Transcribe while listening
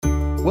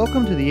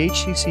Welcome to the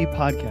HCC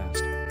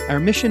podcast. Our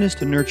mission is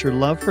to nurture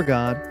love for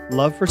God,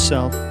 love for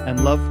self,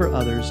 and love for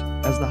others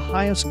as the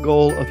highest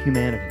goal of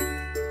humanity.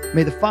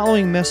 May the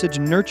following message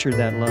nurture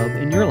that love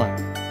in your life.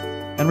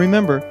 And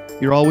remember,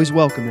 you're always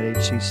welcome at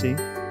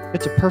HCC.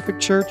 It's a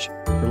perfect church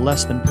for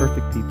less than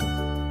perfect people.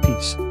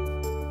 Peace.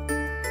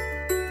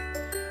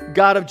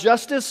 God of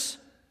justice,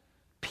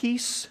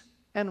 peace,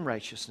 and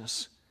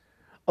righteousness,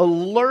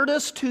 alert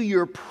us to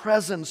your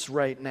presence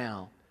right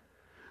now.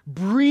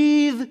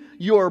 Breathe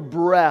your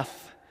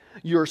breath,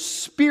 your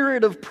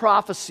spirit of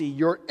prophecy,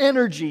 your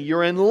energy,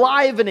 your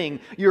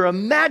enlivening, your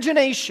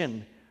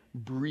imagination.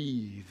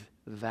 Breathe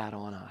that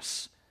on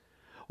us.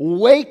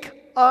 Wake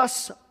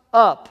us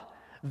up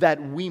that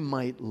we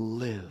might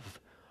live.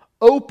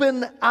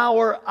 Open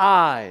our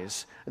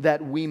eyes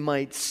that we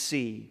might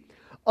see.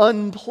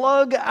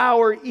 Unplug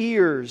our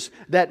ears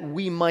that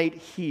we might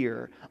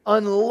hear.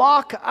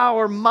 Unlock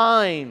our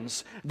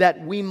minds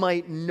that we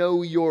might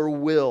know your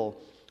will.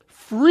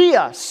 Free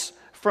us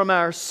from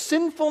our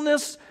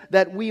sinfulness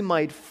that we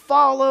might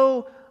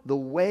follow the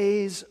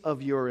ways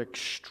of your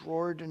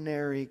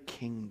extraordinary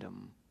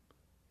kingdom.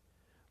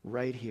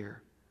 Right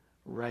here,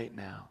 right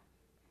now.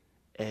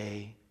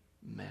 Amen.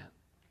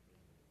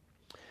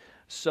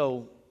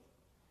 So,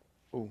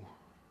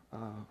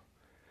 I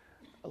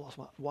lost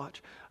my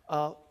watch.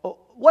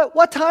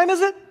 What time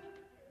is it?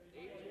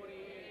 8:28.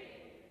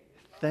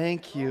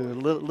 Thank you.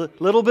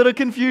 Little bit of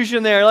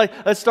confusion there.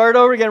 Let's start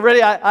over again.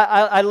 Ready?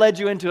 I led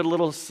you into it a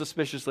little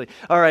suspiciously.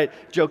 All right,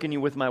 joking you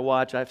with my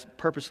watch. I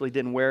purposely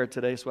didn't wear it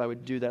today so I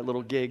would do that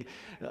little gig.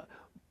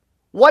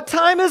 What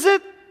time is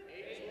it?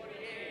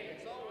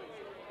 8:28.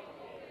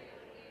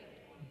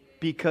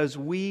 Because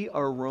we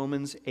are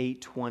Romans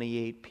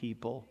 8:28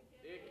 people.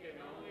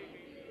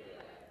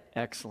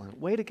 Excellent.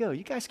 Way to go.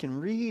 You guys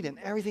can read and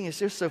everything is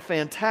just so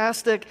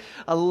fantastic.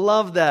 I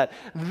love that.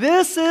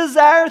 This is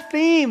our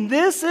theme.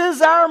 This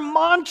is our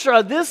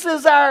mantra. This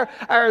is our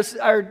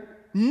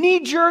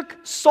knee-jerk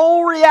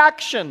soul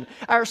reaction,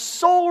 our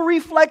soul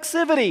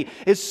reflexivity.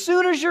 As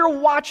soon as you're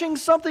watching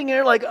something and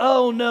you're like,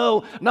 oh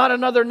no, not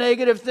another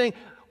negative thing.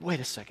 Wait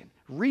a second.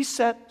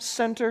 Reset,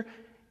 center.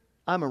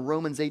 I'm a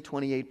Romans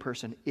 8:28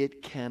 person.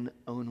 It can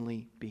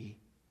only be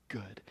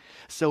good.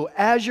 So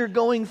as you're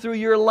going through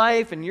your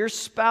life and your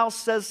spouse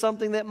says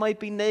something that might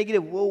be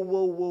negative,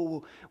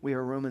 whoa. We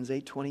are Romans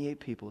 8:28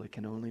 people. It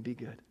can only be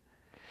good.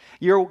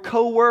 Your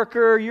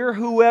coworker, your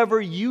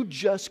whoever, you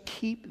just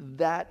keep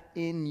that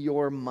in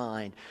your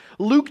mind.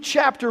 Luke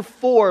chapter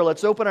 4.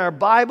 Let's open our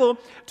Bible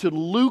to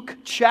Luke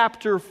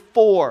chapter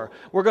 4.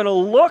 We're going to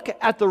look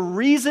at the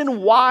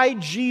reason why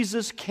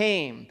Jesus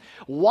came.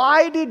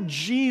 Why did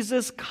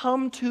Jesus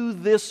come to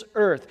this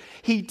earth?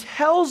 He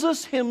tells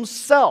us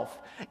himself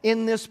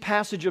in this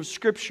passage of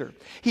Scripture.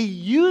 He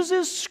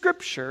uses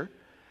Scripture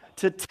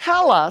to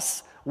tell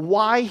us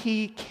why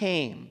he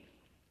came.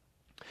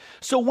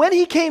 So when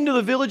he came to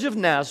the village of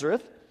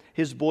Nazareth,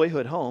 his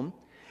boyhood home,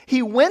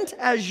 he went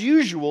as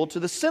usual to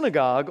the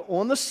synagogue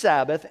on the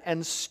Sabbath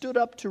and stood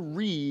up to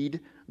read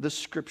the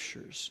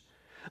Scriptures.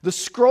 The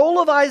scroll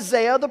of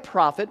Isaiah the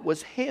prophet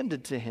was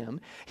handed to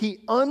him.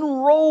 He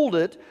unrolled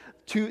it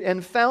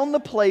and found the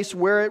place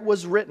where it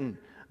was written,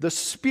 "The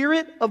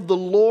Spirit of the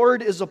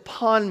Lord is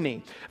upon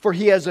me, for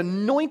He has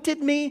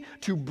anointed me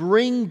to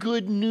bring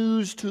good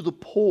news to the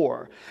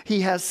poor. He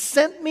has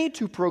sent me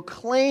to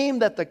proclaim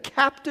that the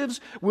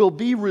captives will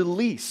be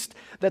released,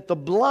 that the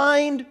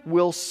blind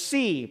will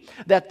see,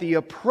 that the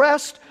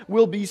oppressed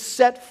will be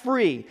set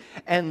free,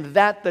 and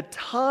that the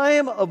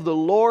time of the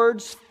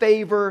Lord's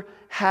favor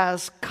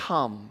has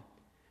come."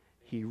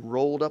 He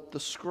rolled up the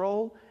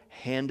scroll,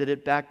 handed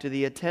it back to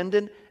the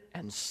attendant,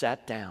 and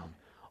sat down.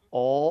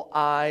 All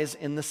eyes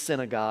in the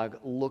synagogue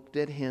looked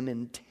at him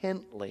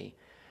intently.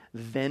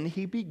 Then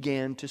he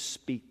began to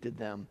speak to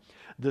them.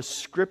 "The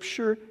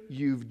scripture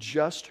you've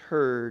just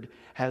heard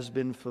has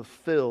been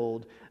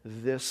fulfilled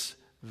this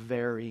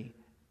very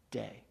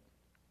day."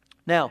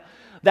 Now,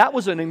 that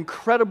was an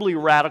incredibly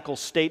radical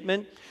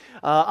statement.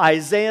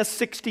 Isaiah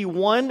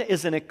 61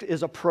 is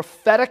a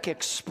prophetic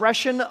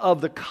expression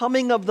of the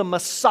coming of the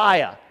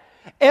Messiah.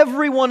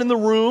 Everyone in the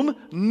room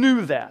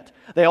knew that.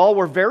 They all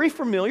were very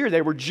familiar.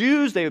 They were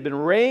Jews. They had been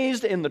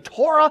raised in the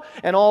Torah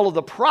and all of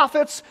the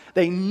prophets.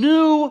 They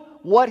knew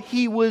what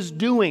he was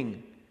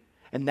doing.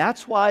 And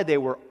that's why they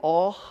were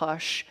all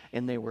hush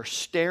and they were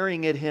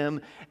staring at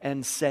him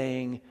and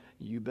saying,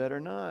 "You better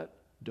not.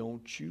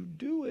 Don't you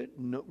do it.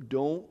 No,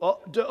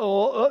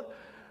 don't."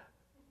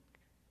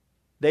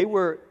 They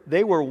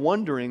were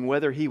wondering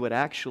whether he would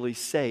actually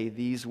say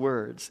these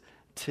words,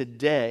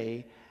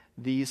 "Today,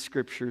 these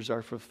scriptures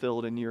are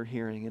fulfilled in your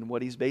hearing." And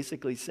what he's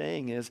basically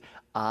saying is,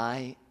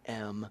 I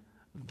am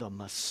the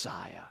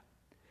Messiah,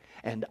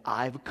 and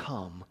I've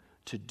come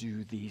to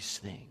do these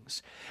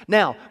things.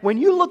 Now, when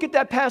you look at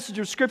that passage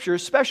of Scripture,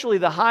 especially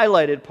the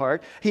highlighted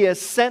part, He has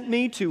sent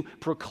me to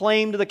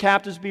proclaim to the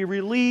captives be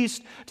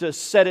released, to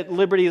set at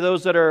liberty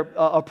those that are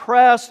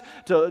oppressed,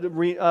 to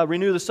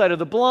renew the sight of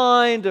the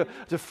blind,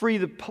 to free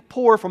the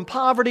poor from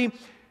poverty.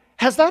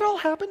 Has that all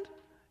happened?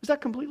 Is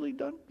that completely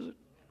done?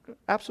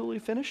 absolutely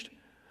finished?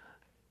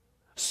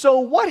 So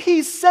what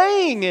he's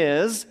saying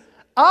is,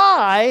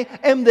 I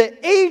am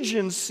the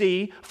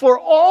agency for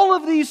all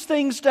of these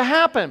things to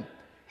happen.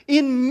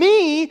 In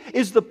me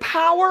is the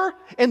power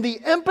and the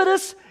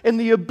impetus and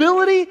the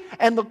ability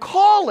and the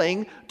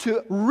calling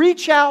to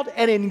reach out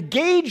and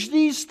engage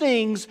these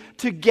things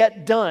to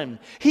get done.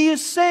 He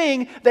is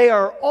saying they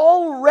are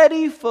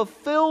already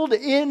fulfilled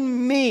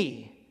in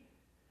me.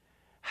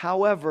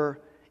 However,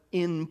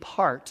 in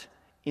part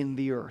in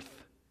the earth.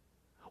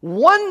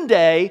 One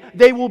day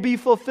they will be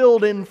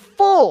fulfilled in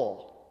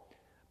full,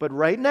 but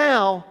right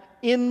now,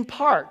 in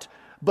part.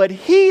 But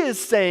he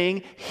is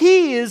saying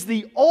he is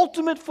the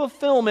ultimate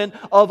fulfillment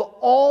of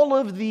all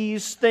of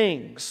these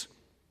things.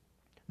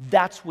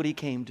 That's what he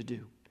came to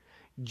do.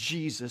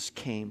 Jesus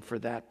came for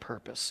that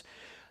purpose.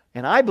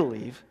 And I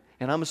believe,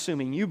 and I'm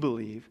assuming you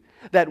believe,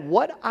 that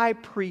what I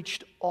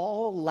preached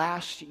all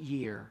last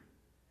year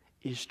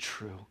is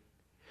true.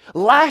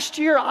 Last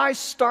year I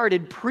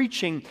started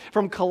preaching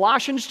from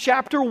Colossians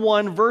chapter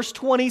 1 verse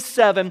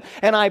 27,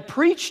 and I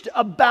preached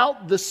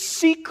about the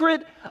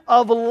secret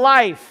of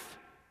life.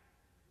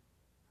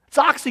 It's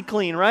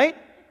OxyClean, right?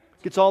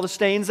 Gets all the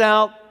stains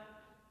out.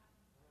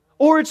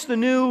 Or it's the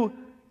new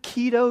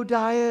keto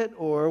diet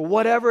or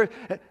whatever.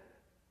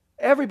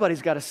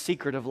 Everybody's got a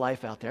secret of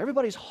life out there.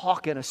 Everybody's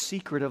hawking a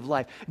secret of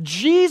life.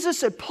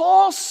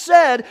 Paul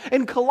said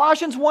in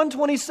Colossians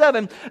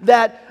 1:27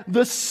 that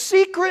the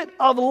secret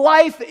of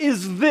life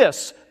is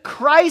this: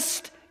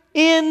 Christ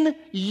in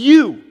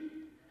you.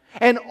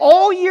 And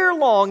all year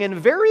long, in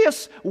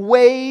various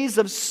ways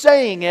of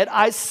saying it,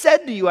 I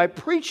said to you, I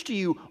preached to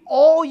you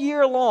all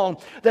year long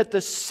that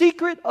the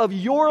secret of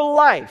your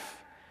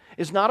life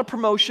is not a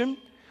promotion.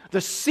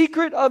 The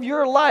secret of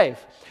your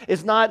life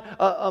is not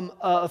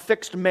a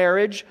fixed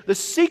marriage. The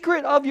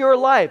secret of your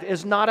life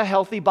is not a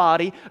healthy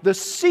body. The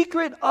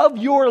secret of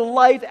your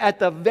life, at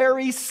the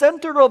very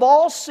center of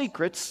all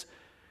secrets,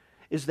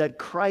 is that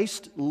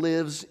Christ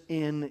lives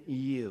in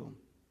you.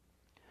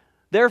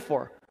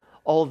 Therefore,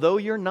 although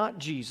you're not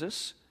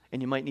Jesus,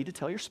 and you might need to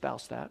tell your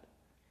spouse that,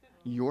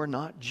 you're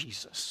not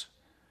Jesus.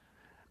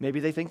 Maybe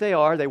they think they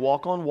are. They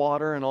walk on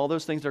water and all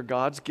those things are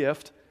God's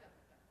gift.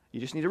 You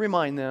just need to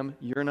remind them,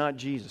 you're not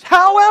Jesus.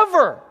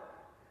 However,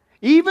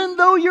 even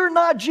though you're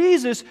not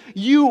Jesus,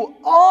 you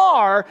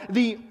are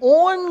the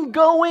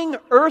ongoing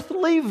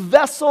earthly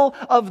vessel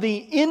of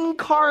the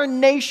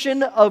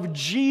incarnation of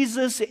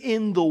Jesus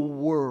in the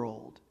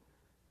world.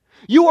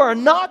 You are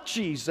not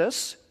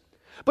Jesus,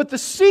 but the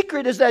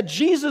secret is that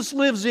Jesus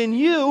lives in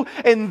you,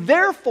 and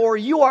therefore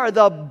you are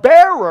the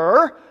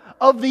bearer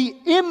of the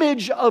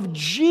image of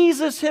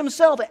Jesus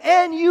himself,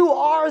 and you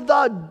are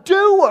the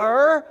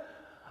doer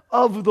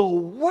of the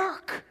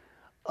work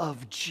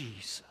of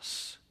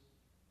Jesus.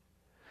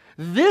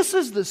 This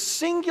is the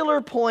singular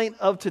point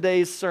of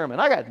today's sermon.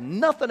 I got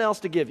nothing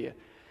else to give you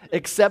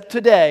except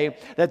today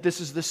that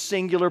this is the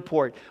singular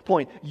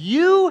point.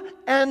 You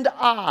and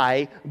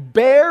I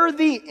bear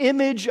the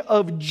image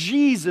of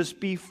Jesus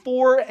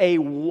before a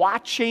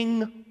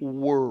watching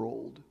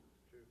world.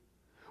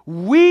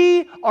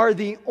 We are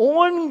the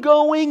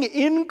ongoing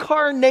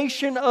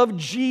incarnation of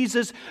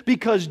Jesus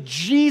because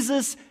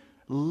Jesus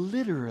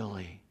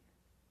literally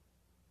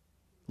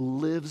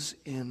lives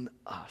in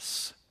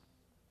us.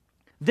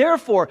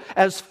 Therefore,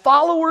 as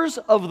followers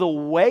of the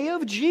way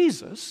of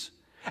Jesus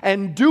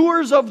and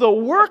doers of the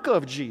work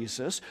of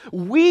Jesus,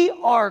 we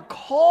are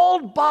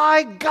called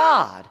by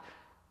God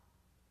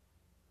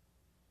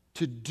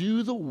to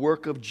do the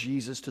work of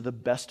Jesus to the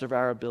best of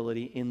our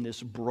ability in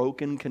this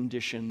broken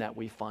condition that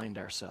we find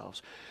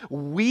ourselves.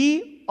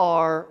 We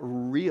are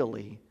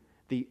really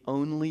the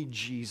only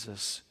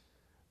Jesus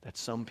that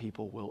some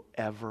people will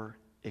ever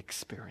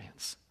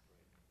experience.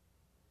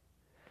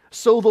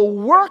 So the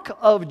work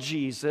of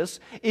Jesus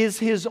is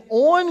his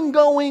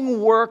ongoing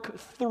work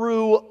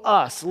through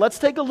us. Let's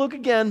take a look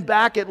again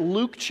back at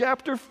Luke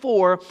chapter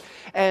 4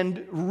 and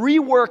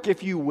rework,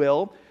 if you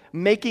will,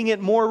 making it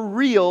more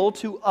real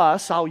to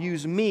us. I'll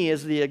use me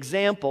as the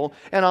example,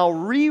 and I'll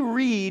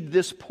reread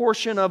this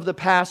portion of the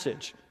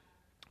passage,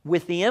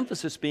 with the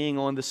emphasis being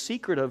on the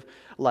secret of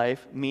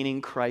life, meaning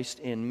Christ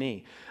in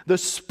me. The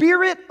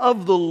Spirit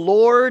of the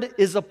Lord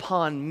is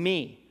upon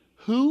me.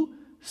 Who?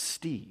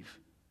 Steve.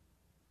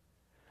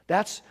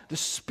 That's the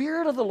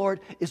Spirit of the Lord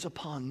is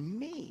upon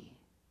me.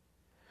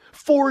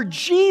 For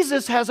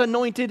Jesus has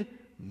anointed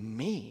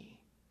me,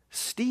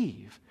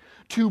 Steve,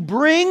 to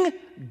bring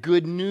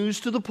good news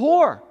to the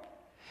poor.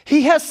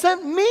 He has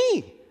sent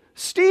me,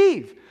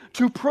 Steve,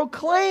 to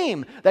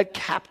proclaim that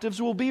captives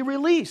will be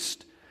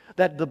released,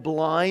 that the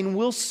blind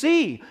will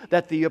see,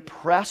 that the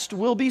oppressed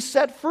will be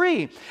set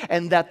free,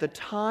 and that the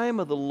time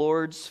of the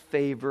Lord's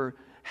favor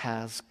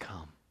has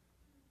come.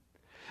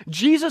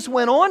 Jesus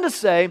went on to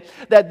say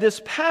that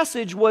this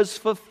passage was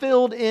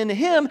fulfilled in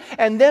him,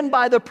 and then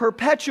by the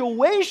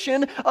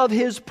perpetuation of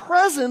his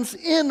presence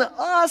in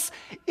us,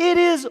 it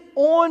is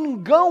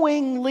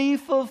ongoingly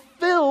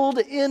fulfilled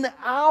in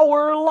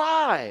our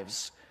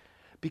lives.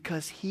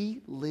 Because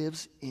He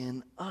lives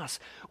in us.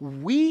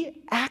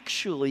 We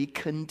actually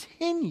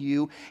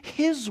continue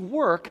His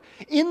work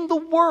in the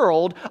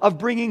world of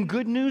bringing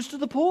good news to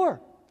the poor,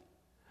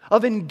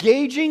 of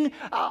engaging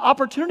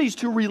opportunities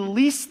to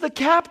release the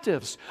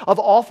captives, of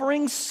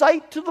offering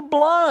sight to the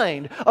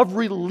blind, of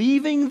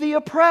relieving the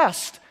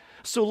oppressed.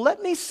 So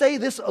let me say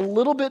this a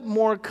little bit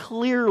more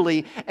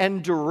clearly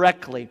and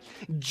directly.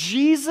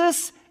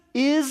 Jesus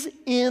is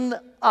in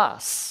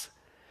us,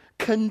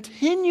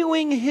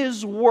 continuing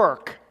His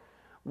work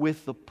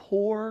with the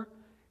poor,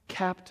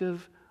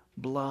 captive,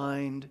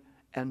 blind,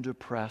 and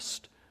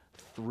oppressed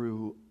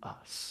through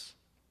us.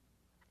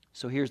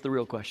 So here's the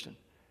real question.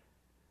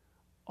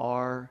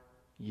 Are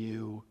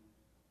you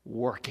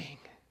working?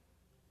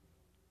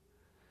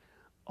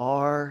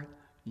 Are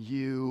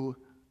you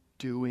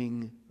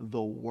doing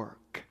the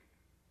work?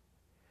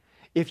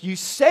 If you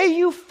say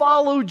you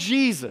follow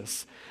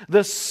Jesus,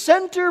 the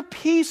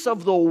centerpiece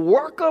of the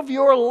work of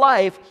your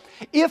life,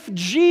 if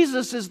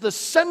Jesus is the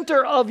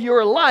center of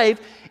your life,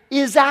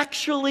 is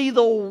actually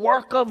the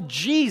work of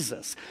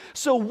Jesus.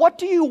 So what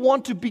do you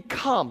want to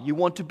become? You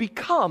want to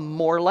become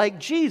more like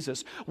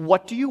Jesus.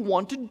 What do you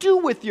want to do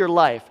with your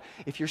life?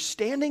 If you're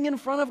standing in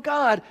front of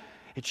God,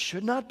 it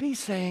should not be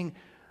saying,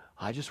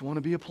 I just want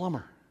to be a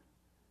plumber.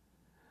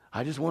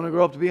 I just want to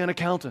grow up to be an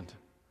accountant.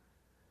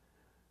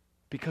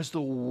 Because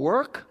the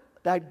work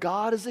that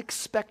God is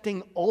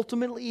expecting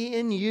ultimately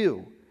in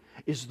you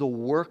is the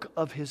work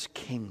of His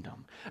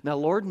kingdom. Now,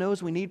 Lord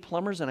knows we need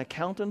plumbers and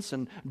accountants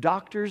and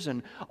doctors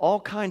and all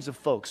kinds of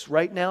folks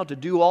right now to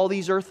do all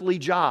these earthly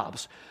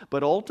jobs.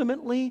 But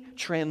ultimately,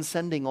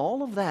 transcending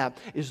all of that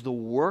is the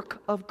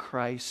work of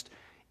Christ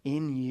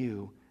in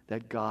you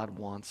that God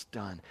wants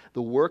done.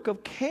 The work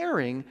of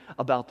caring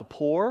about the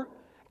poor,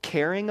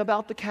 caring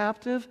about the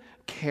captive,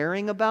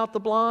 caring about the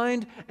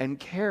blind, and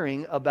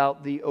caring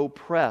about the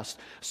oppressed.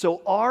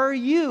 So are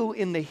you,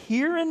 in the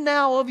here and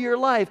now of your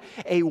life,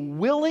 a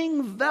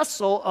willing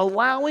vessel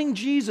allowing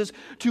Jesus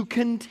to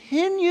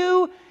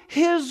continue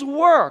His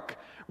work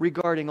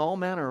regarding all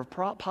manner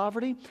of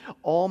poverty,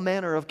 all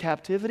manner of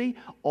captivity,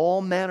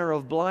 all manner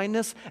of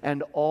blindness,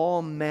 and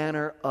all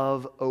manner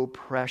of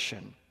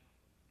oppression?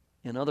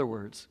 In other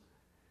words,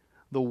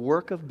 the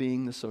work of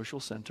being the social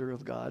center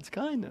of God's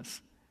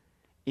kindness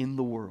in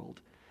the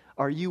world.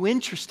 Are you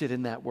interested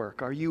in that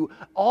work? Are you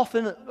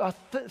often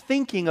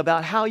thinking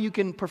about how you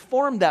can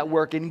perform that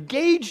work,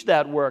 engage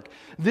that work?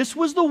 This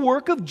was the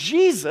work of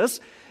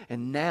Jesus,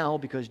 and now,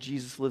 because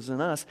Jesus lives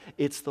in us,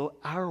 it's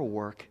our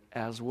work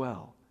as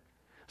well.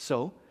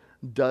 So,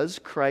 does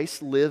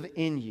Christ live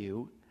in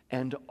you,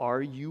 and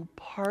are you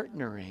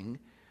partnering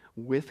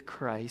with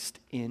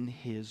Christ in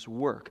His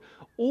work?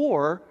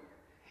 Or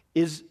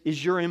is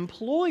your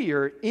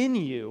employer in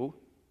you,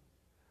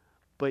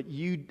 but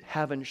you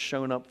haven't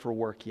shown up for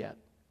work yet?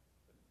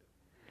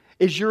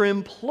 Is your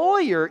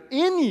employer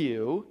in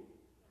you,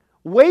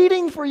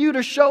 waiting for you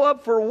to show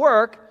up for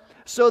work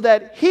so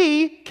that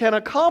he can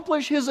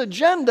accomplish his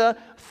agenda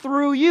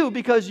through you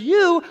because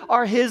you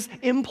are his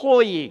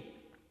employee?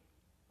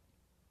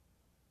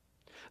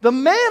 The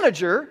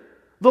manager,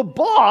 the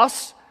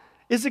boss,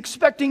 is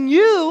expecting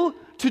you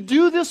to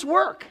do this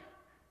work.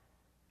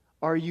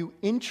 Are you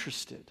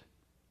interested?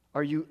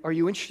 Are you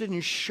interested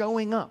in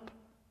showing up?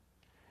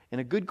 And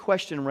a good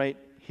question right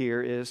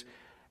here is,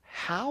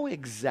 how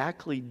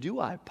exactly do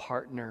I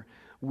partner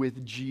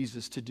with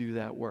Jesus to do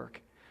that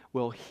work?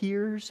 Well,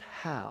 here's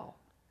how.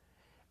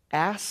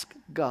 Ask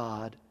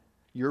God,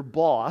 your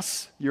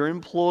boss, your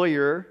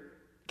employer,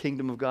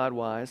 Kingdom of God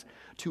wise,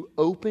 to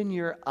open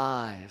your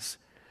eyes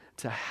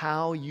to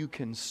how you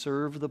can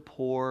serve the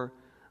poor,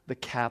 the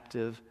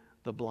captive,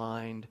 the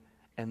blind,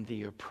 and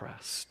the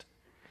oppressed.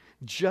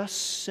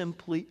 Just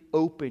simply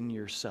open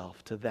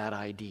yourself to that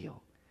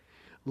ideal.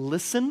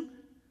 Listen,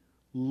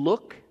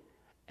 look,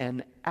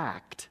 and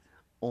act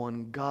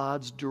on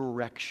God's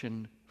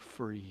direction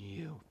for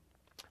you.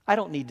 I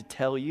don't need to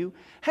tell you,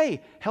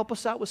 hey, help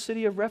us out with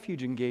City of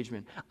Refuge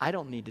engagement. I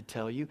don't need to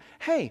tell you,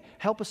 hey,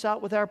 help us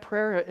out with our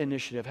prayer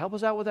initiative. Help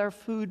us out with our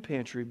food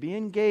pantry. Be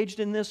engaged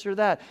in this or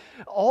that.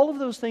 All of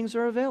those things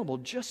are available.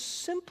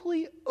 Just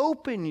simply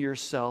open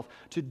yourself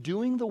to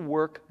doing the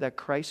work that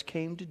Christ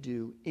came to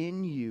do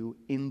in you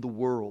in the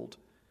world.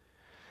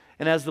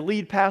 And as the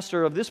lead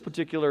pastor of this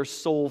particular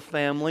soul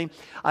family,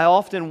 I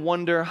often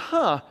wonder,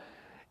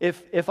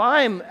 if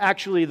I'm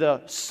actually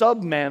the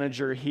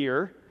sub-manager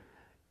here,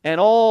 and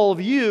all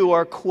of you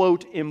are,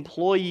 quote,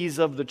 employees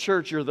of the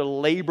church, you're the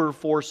labor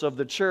force of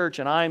the church,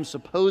 and I'm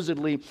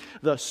supposedly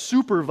the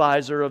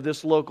supervisor of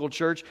this local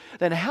church,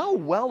 then how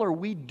well are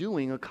we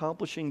doing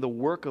accomplishing the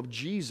work of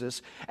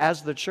Jesus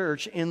as the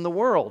church in the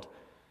world?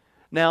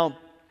 Now,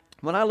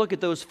 when I look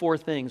at those four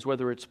things,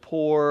 whether it's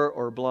poor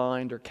or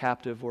blind or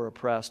captive or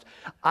oppressed,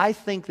 I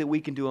think that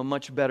we can do a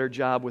much better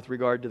job with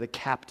regard to the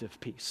captive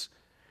piece.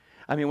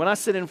 I mean, when I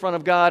sit in front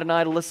of God and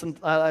I listen,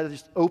 I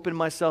just open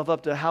myself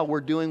up to how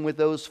we're doing with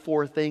those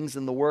four things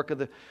in the work of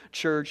the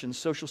church and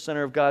social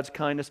center of God's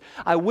kindness.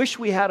 I wish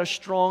we had a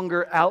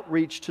stronger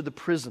outreach to the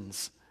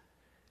prisons.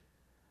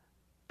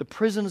 The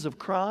prisons of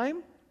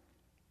crime,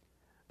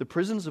 the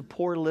prisons of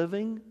poor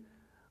living,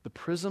 the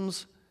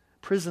prisons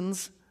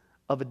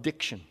of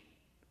addiction.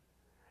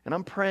 And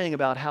I'm praying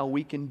about how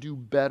we can do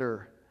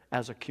better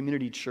as a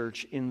community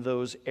church in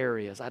those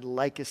areas. I'd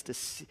like us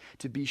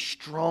to be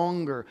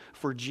stronger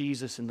for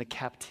Jesus in the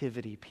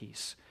captivity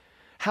piece.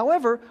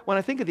 However, when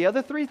I think of the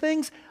other three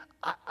things,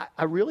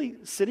 I really,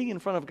 sitting in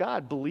front of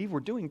God, believe we're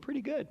doing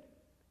pretty good.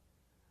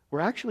 We're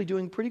actually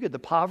doing pretty good. The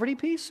poverty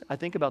piece, I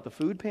think about the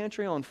food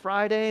pantry on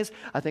Fridays.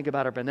 I think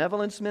about our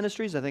benevolence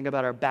ministries. I think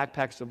about our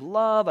backpacks of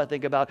love. I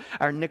think about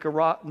our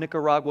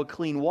Nicaragua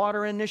clean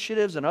water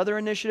initiatives and other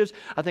initiatives.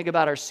 I think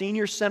about our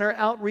senior center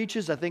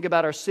outreaches. I think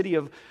about our city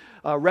of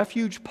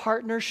refuge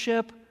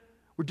partnership.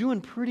 We're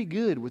doing pretty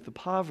good with the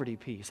poverty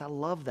piece. I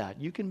love that.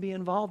 You can be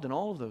involved in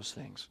all of those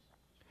things.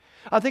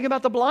 I think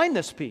about the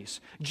blindness piece.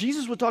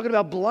 Jesus was talking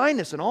about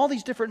blindness in all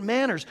these different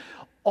manners.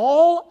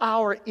 All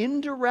our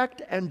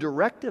indirect and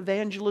direct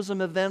evangelism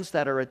events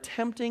that are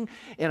attempting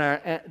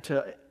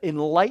to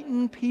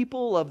enlighten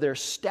people of their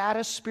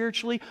status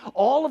spiritually,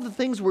 all of the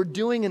things we're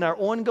doing in our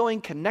ongoing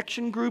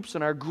connection groups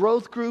and our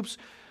growth groups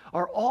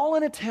are all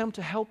an attempt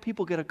to help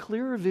people get a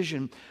clearer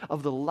vision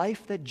of the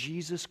life that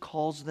Jesus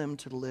calls them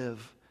to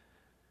live.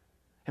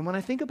 And when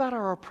I think about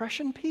our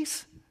oppression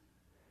piece,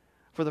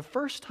 for the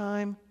first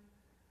time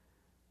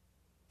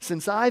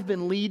since I've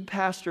been lead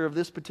pastor of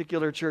this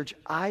particular church,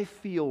 I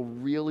feel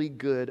really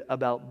good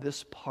about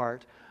this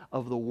part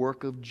of the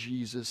work of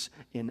Jesus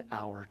in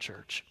our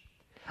church.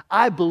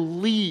 I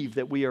believe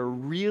that we are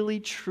really,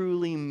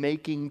 truly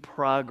making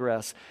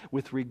progress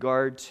with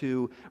regard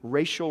to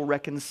racial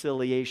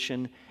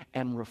reconciliation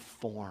and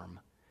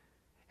reform.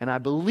 And I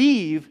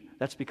believe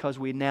that's because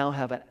we now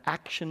have an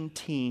action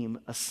team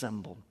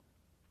assembled.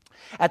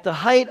 At the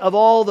height of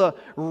all the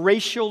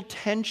racial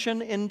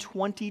tension in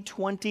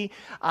 2020,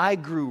 I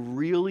grew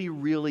really,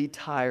 really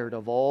tired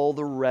of all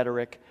the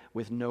rhetoric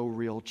with no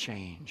real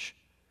change.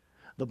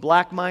 The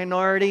black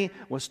minority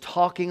was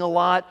talking a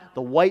lot.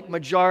 The white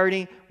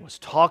majority was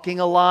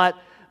talking a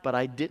lot. But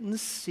I didn't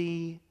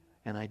see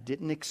and I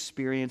didn't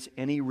experience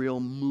any real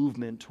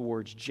movement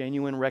towards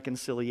genuine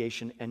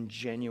reconciliation and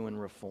genuine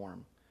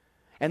reform.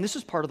 And this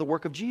is part of the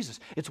work of Jesus.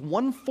 It's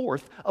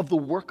 1/4 of the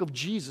work of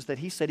Jesus that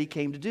He said He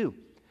came to do.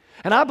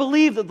 And I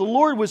believe that the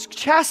Lord was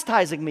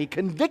chastising me,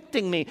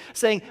 convicting me,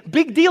 saying,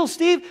 big deal,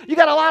 Steve, you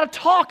got a lot of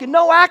talk and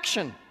no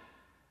action.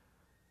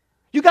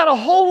 You got a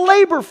whole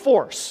labor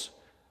force.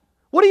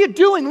 What are you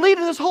doing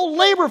leading this whole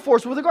labor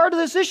force with regard to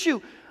this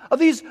issue of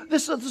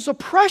this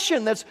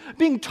oppression that's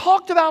being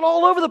talked about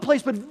all over the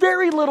place, but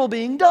very little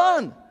being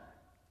done?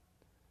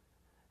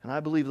 And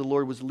I believe the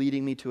Lord was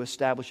leading me to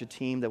establish a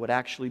team that would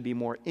actually be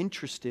more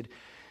interested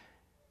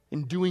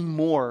in doing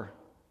more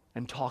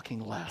and talking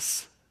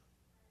less.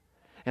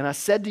 And I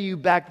said to you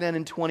back then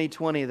in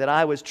 2020 that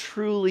I was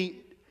truly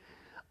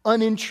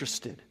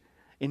uninterested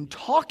in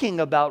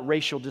talking about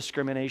racial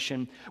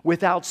discrimination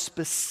without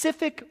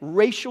specific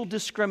racial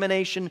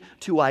discrimination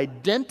to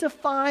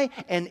identify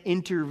and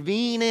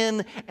intervene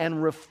in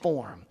and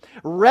reform.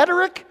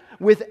 Rhetoric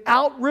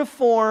without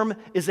reform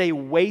is a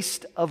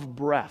waste of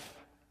breath.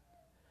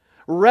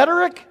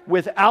 Rhetoric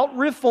without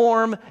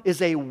reform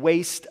is a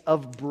waste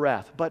of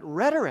breath. But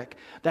rhetoric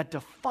that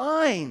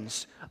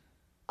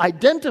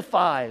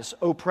identifies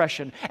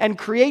oppression and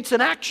creates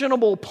an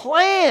actionable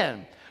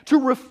plan to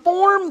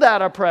reform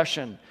that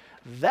oppression,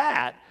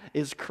 that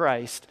is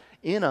Christ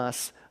in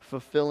us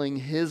fulfilling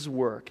His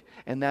work.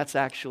 And that's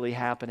actually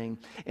happening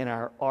in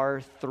our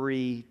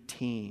R3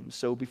 team.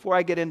 So before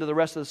I get into the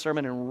rest of the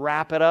sermon and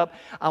wrap it up,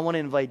 I want to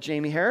invite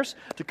Jamie Harris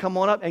to come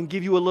on up and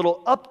give you a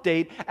little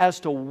update as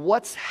to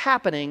what's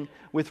happening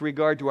with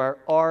regard to our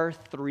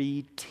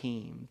R3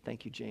 team.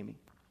 Thank you, Jamie.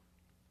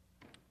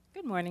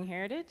 Good morning,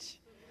 Heritage.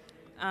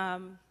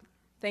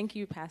 Thank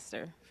you,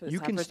 Pastor, for this opportunity. You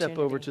can step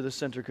over to the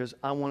center because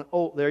I want,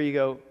 oh, there you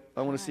go.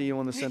 I want to see you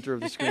on the center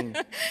of the screen.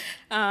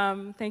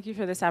 Thank you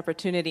for this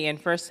opportunity.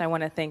 And first, I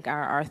want to thank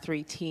our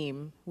R3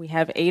 team. We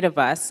have 8 of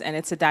us, and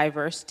it's a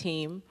diverse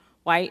team,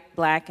 white,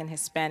 black, and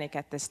Hispanic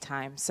at this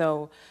time.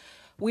 So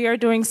we are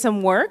doing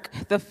some work.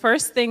 The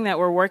first thing that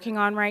we're working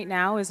on right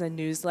now is a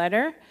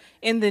newsletter.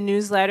 In the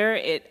newsletter,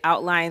 it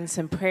outlines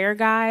some prayer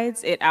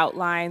guides. It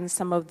outlines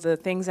some of the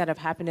things that have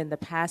happened in the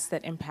past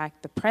that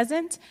impact the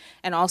present,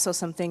 and also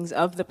some things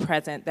of the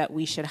present that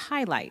we should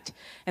highlight.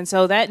 And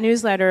so that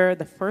newsletter,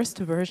 the first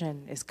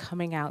version, is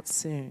coming out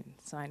soon.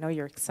 So I know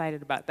you're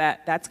excited about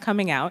that. That's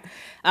coming out.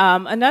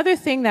 Another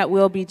thing that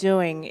we'll be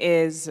doing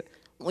is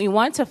we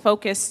want to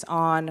focus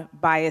on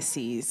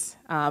biases.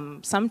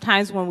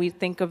 Sometimes when we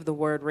think of the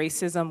word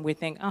racism, we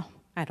think, oh,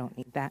 I don't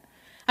need that.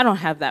 I don't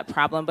have that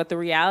problem. But the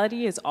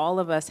reality is all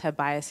of us have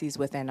biases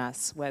within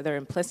us, whether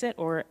implicit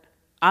or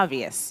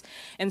obvious.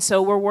 And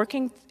so we're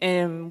working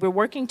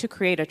to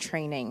create a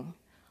training,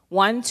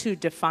 one to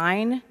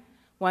define,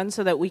 one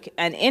so that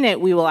and in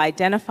it we will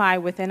identify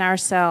within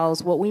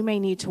ourselves what we may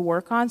need to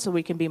work on so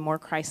we can be more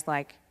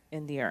Christ-like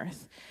in the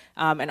earth.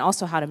 And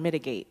also how to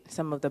mitigate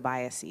some of the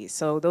biases.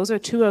 So those are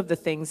 2 of the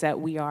things that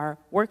we are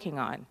working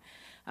on.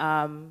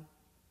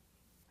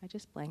 I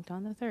just blanked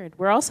on the third.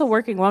 We're also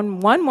working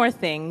on one more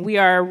thing. We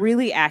are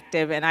really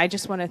active, and I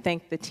just want to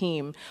thank the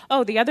team.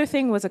 Oh, the other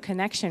thing was a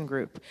connection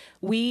group.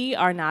 We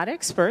are not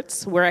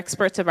experts. We're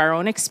experts of our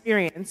own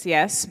experience,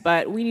 yes,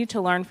 but we need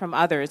to learn from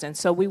others. And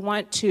so we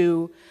want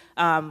to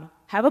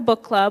have a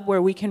book club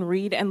where we can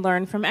read and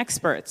learn from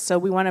experts. So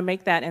we want to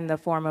make that in the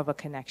form of a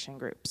connection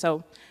group.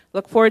 So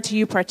look forward to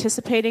you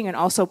participating and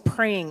also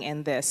praying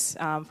in this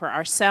for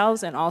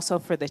ourselves and also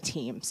for the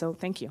team. So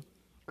thank you.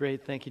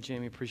 Great. Thank you,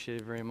 Jamie.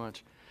 Appreciate it very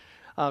much.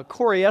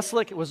 Corey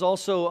Eslick was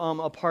also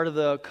a part of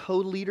the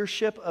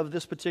co-leadership of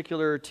this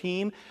particular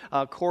team.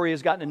 Corey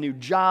has gotten a new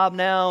job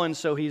now, and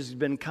so he's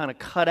been kind of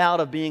cut out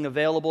of being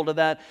available to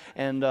that,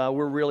 and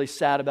we're really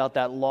sad about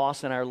that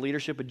loss in our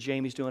leadership, but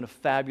Jamie's doing a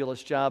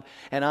fabulous job,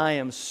 and I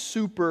am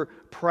super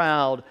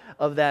proud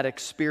of that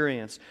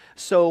experience.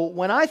 So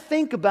when I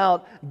think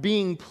about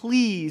being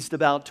pleased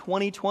about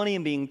 2020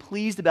 and being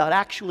pleased about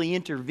actually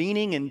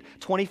intervening in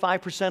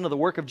 25% of the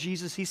work of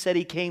Jesus he said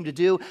he came to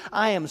do,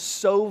 I am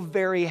so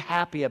very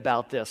happy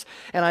about this.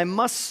 And I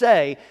must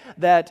say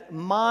that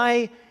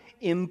my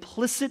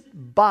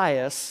implicit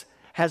bias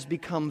has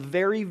become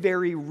very,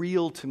 very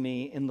real to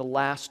me in the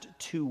last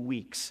 2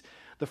 weeks.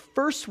 The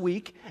first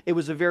week, it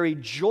was a very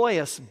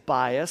joyous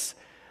bias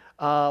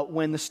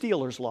when the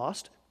Steelers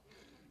lost.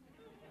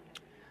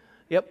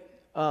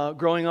 Yep,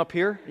 growing up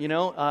here,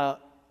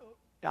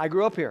 I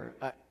grew up here.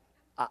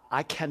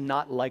 I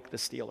cannot like the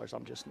Steelers.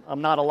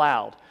 I'm not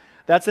allowed.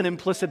 That's an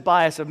implicit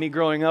bias of me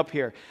growing up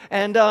here.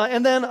 And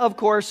then, of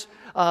course,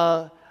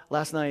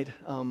 last night,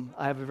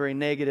 I have a very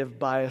negative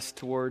bias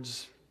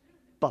towards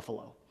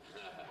Buffalo.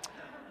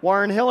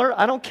 Warren Hiller,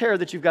 I don't care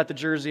that you've got the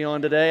jersey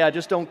on today. I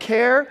just don't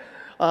care.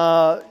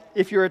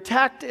 If you're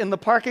attacked in the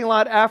parking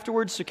lot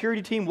afterwards,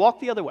 security team,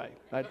 walk the other way.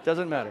 It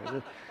doesn't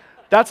matter.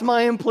 That's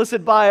my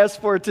implicit bias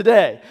for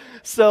today.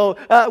 So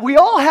we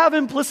all have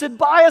implicit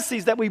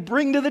biases that we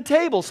bring to the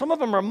table. Some of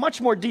them are much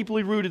more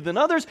deeply rooted than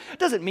others. It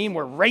doesn't mean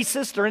we're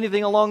racist or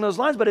anything along those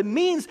lines, but it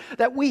means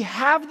that we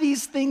have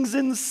these things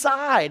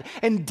inside.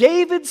 And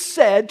David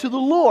said to the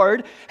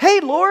Lord, "Hey,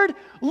 Lord,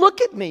 look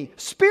at me.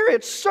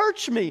 Spirit,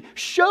 search me.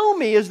 Show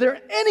me, is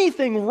there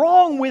anything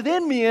wrong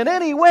within me in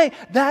any way?"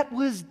 That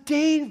was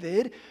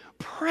David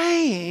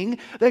praying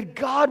that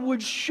God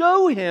would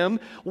show him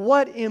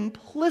what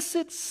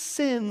implicit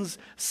sins,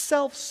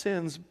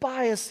 self-sins,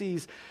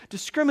 biases,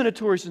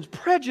 discriminatory sins,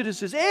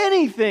 prejudices,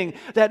 anything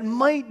that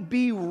might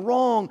be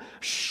wrong,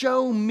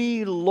 show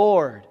me,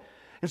 Lord.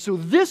 And so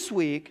this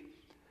week,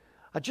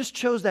 I just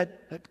chose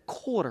that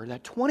quarter,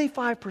 that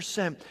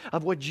 25%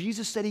 of what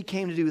Jesus said he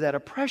came to do, that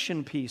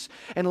oppression piece.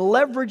 And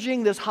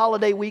leveraging this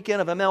holiday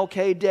weekend of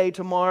MLK Day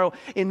tomorrow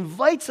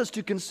invites us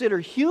to consider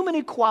human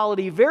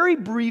equality very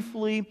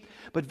briefly,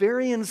 but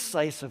very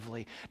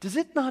incisively. Does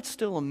it not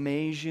still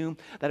amaze you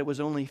that it was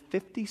only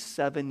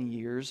 57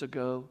 years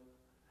ago,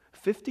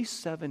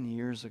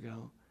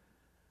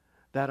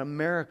 that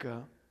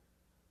America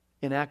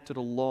enacted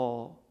a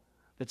law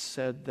that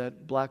said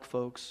that black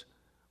folks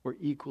were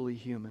equally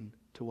human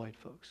to white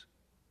folks?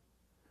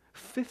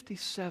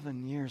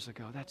 57 years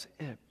ago, that's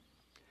it.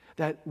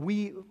 That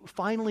we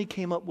finally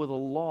came up with a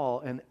law,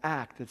 an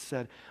act that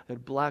said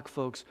that black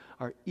folks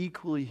are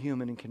equally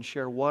human and can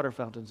share water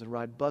fountains and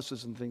ride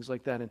buses and things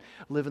like that and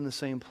live in the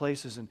same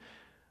places. And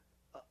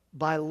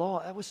by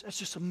law, that's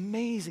just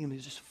amazing. It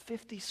was just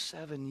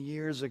 57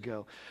 years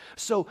ago.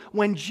 So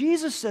when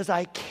Jesus says,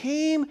 "I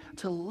came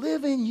to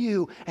live in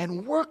you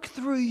and work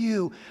through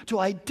you to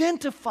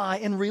identify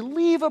and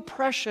relieve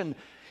oppression,"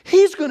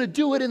 He's going to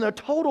do it in a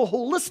total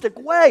holistic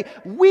way.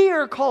 We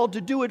are called to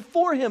do it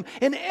for Him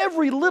in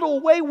every little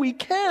way we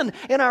can,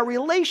 in our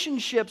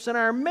relationships, in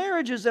our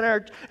marriages, in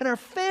our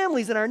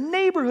families, in our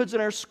neighborhoods,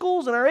 in our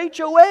schools, in our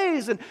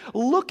HOAs, and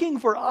looking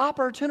for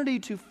opportunity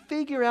to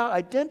figure out,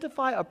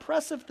 identify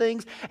oppressive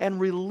things and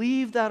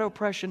relieve that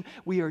oppression.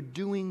 We are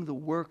doing the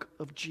work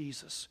of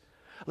Jesus.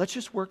 Let's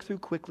just work through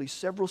quickly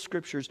several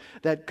scriptures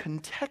that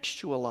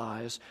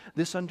contextualize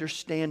this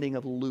understanding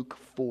of Luke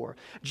 4.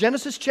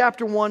 Genesis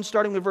chapter 1,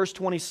 starting with verse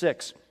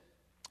 26.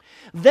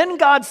 "Then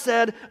God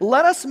said,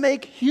 'Let us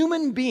make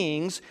human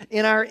beings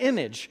in our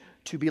image,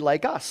 to be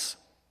like us.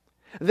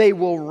 They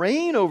will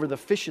reign over the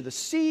fish of the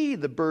sea,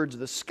 the birds of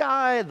the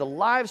sky, the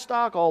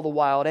livestock, all the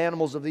wild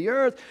animals of the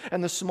earth,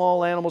 and the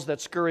small animals that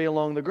scurry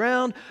along the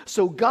ground.'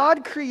 So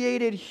God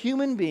created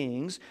human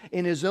beings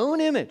in His own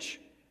image.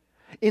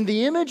 In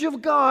the image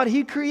of God,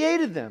 He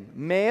created them.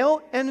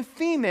 Male and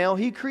female,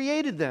 He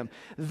created them.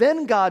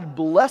 Then God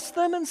blessed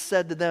them and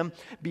said to them,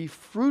 'Be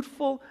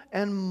fruitful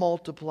and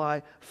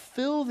multiply,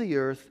 fill the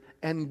earth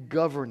and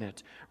govern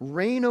it.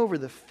 Reign over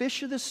the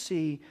fish of the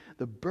sea,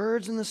 the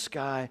birds in the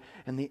sky,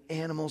 and the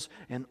animals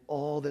and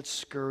all that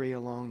scurry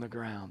along the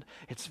ground.'"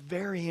 It's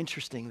very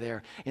interesting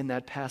there in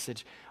that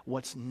passage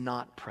what's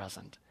not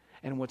present.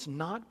 And what's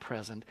not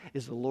present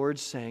is the Lord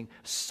saying,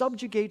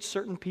 subjugate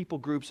certain people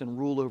groups and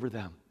rule over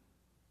them.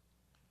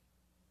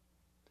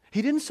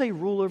 He didn't say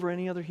rule over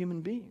any other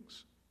human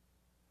beings.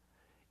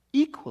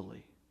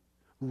 Equally,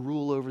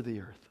 rule over the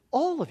earth.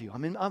 All of you.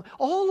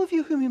 All of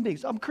you human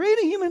beings. I'm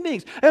creating human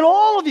beings. And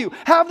all of you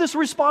have this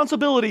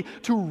responsibility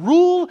to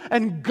rule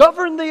and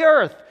govern the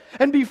earth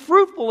and be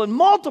fruitful and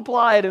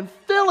multiply it and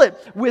fill it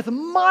with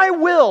my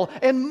will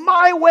and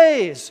my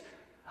ways.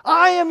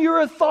 I am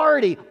your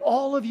authority.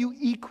 All of you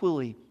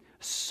equally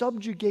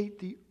subjugate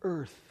the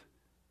earth.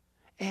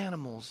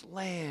 Animals,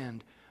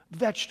 land,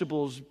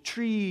 vegetables,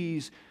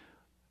 trees.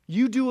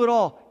 You do it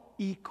all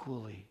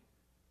equally.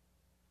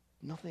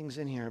 Nothing's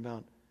in here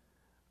about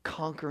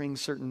conquering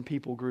certain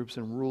people groups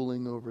and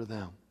ruling over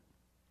them.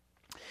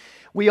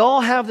 We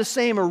all have the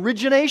same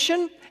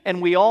origination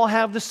and we all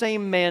have the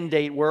same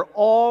mandate. We're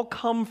all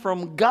come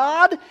from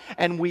God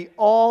and we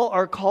all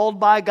are called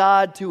by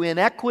God to, in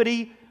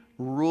equity,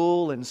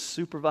 rule and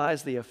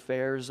supervise the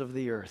affairs of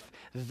the earth.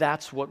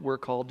 That's what we're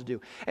called to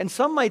do. And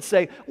some might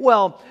say,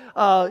 well,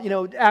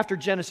 after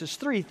Genesis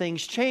 3,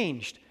 things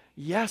changed.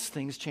 Yes,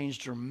 things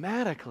changed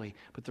dramatically,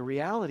 but the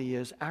reality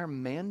is our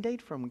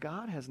mandate from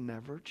God has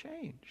never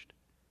changed.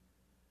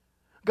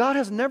 God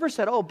has never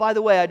said, oh, by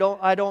the way, I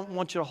don't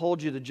want you to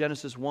hold you to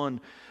Genesis 1,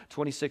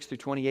 26 through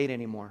 28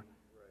 anymore.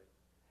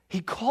 He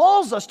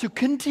calls us to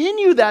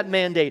continue that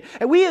mandate.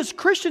 And we as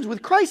Christians,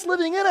 with Christ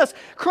living in us,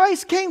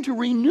 Christ came to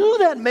renew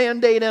that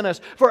mandate in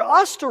us, for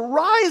us to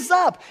rise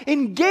up,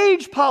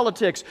 engage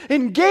politics,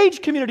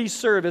 engage community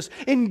service,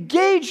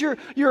 engage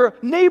your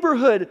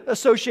neighborhood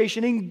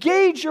association,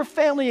 engage your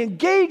family,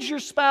 engage your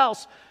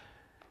spouse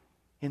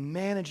in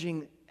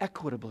managing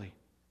equitably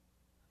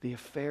the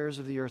affairs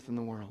of the earth and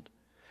the world.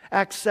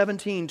 Acts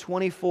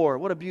 17:24,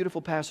 what a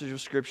beautiful passage of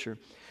Scripture.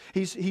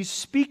 He's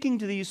speaking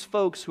to these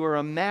folks who are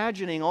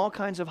imagining all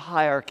kinds of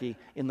hierarchy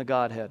in the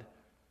Godhead.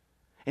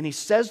 And he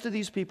says to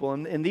these people,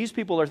 and these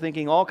people are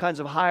thinking all kinds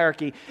of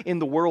hierarchy in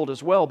the world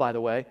as well, by the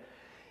way.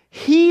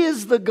 He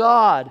is the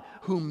God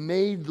who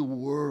made the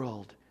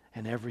world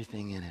and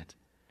everything in it.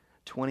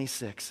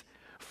 26,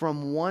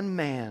 from one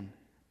man,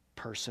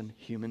 person,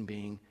 human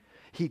being,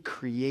 he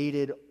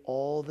created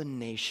all the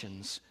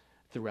nations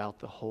throughout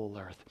the whole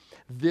earth.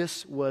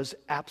 This was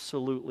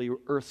absolutely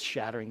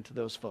earth-shattering to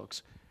those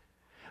folks,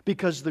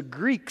 because the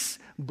Greeks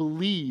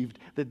believed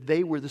that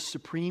they were the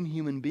supreme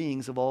human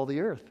beings of all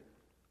the earth.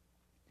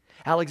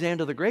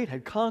 Alexander the Great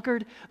had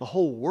conquered, the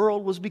whole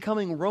world was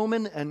becoming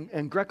Roman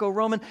and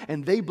Greco-Roman,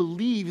 and they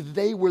believed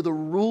they were the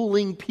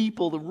ruling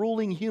people, the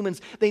ruling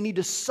humans. They need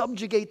to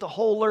subjugate the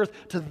whole earth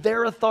to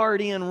their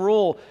authority and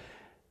rule.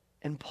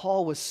 And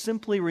Paul was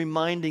simply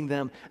reminding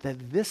them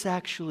that this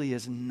actually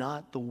is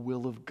not the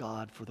will of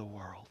God for the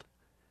world.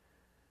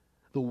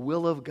 The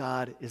will of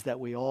God is that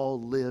we all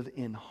live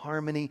in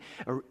harmony.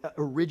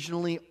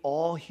 Originally,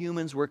 all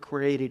humans were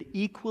created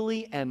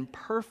equally and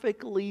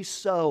perfectly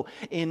so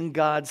in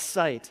God's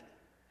sight.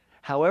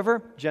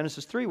 However,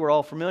 Genesis 3, we're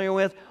all familiar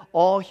with,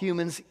 all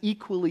humans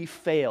equally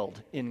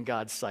failed in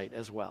God's sight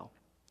as well.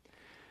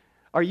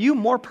 Are you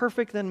more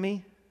perfect than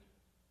me?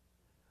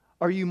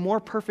 Are you more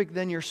perfect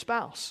than your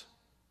spouse?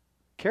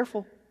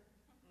 Careful.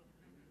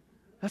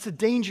 That's a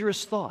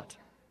dangerous thought.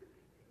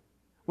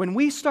 When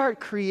we start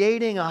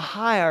creating a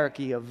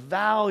hierarchy of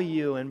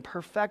value and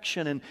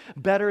perfection and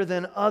better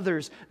than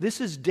others,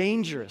 this is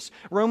dangerous.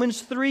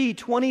 Romans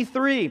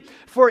 3:23,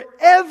 for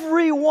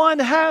everyone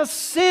has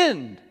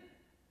sinned.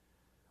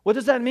 What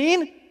does that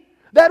mean?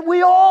 That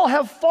we all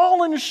have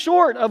fallen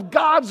short of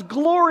God's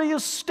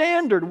glorious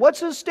standard. What's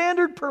His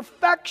standard?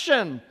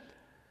 Perfection.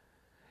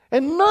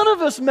 And none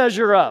of us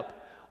measure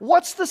up.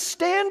 What's the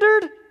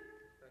standard?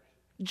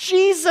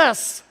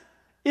 Jesus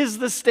is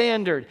the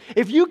standard.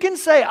 If you can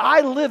say,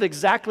 I live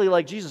exactly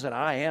like Jesus and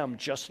I am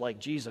just like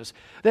Jesus,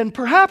 then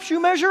perhaps you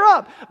measure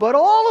up. But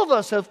all of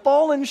us have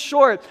fallen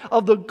short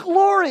of the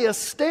glorious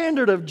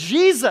standard of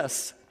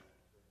Jesus.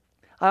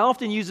 I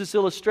often use this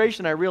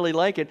illustration. I really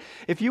like it.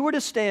 If you were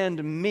to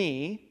stand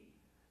me,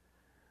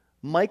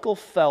 Michael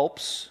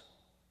Phelps,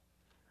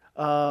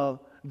 Greta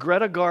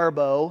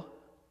Garbo,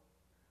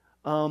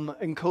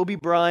 and Kobe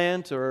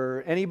Bryant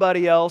or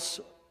anybody else,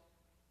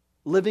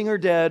 living or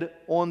dead,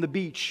 on the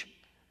beach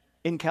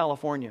in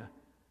California,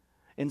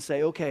 and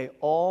say, okay,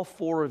 all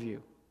four of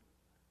you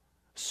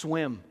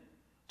swim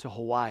to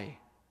Hawaii.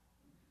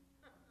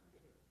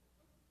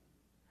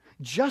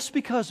 Just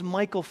because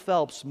Michael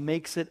Phelps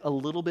makes it a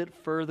little bit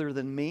further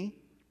than me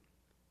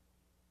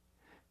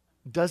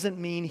doesn't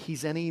mean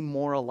he's any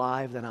more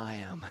alive than I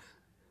am.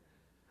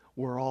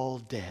 We're all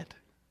dead.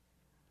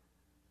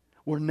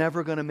 We're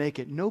never going to make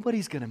it.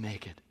 Nobody's going to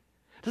make it.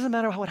 It doesn't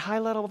matter what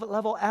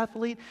high-level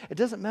athlete. It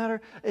doesn't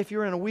matter if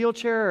you're in a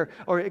wheelchair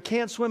or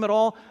can't swim at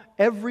all.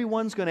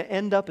 Everyone's going to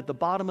end up at the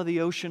bottom of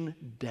the ocean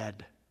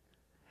dead.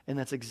 And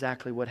that's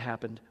exactly what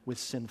happened with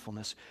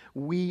sinfulness.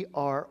 We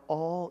are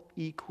all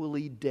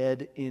equally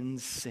dead in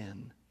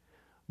sin.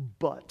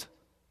 But,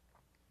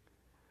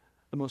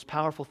 the most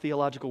powerful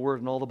theological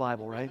word in all the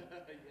Bible, right?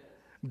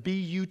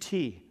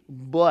 B-U-T.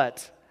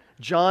 But.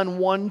 John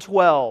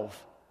 1:12.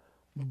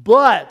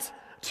 But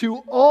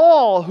to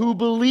all who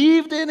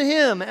believed in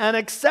him and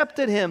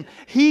accepted him,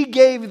 he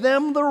gave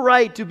them the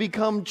right to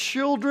become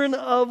children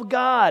of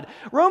God.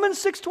 Romans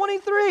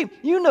 6:23,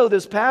 you know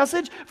this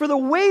passage. For the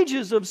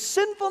wages of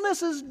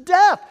sinfulness is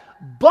death,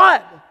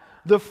 but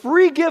the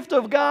free gift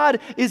of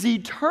God is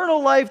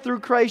eternal life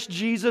through Christ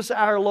Jesus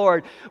our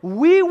Lord.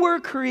 We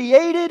were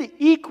created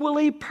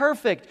equally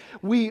perfect.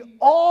 We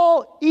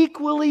all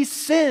equally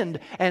sinned.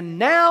 And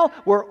now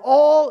we're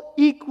all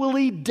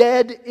equally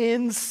dead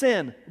in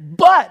sin.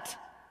 But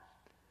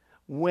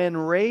when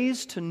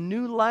raised to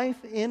new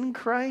life in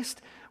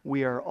Christ,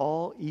 we are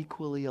all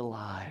equally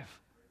alive.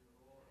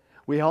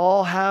 We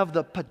all have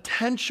the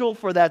potential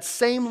for that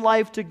same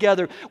life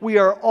together. We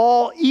are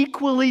all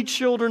equally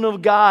children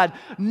of God.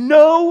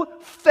 No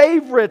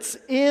favorites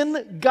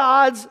in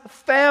God's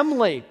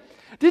family.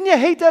 Didn't you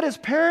hate that as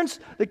parents?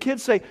 The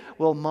kids say,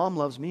 well, Mom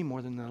loves me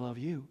more than I love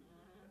you.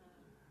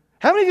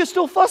 How many of you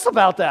still fuss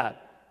about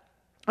that?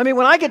 I mean,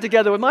 when I get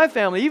together with my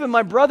family, even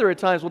my brother at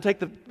times will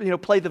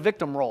play the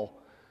victim role.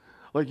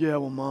 Like, yeah,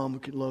 well, Mom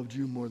loved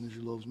you more than she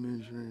loves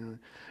me.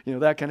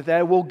 That kind of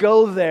thing. We'll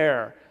go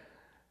there.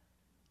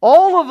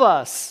 All of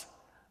us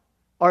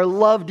are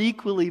loved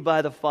equally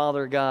by the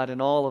Father God, and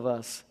all of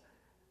us,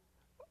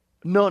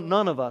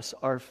 none of us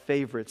are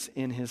favorites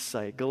in His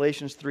sight.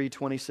 Galatians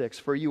 3:26,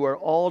 for you are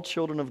all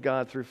children of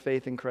God through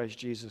faith in Christ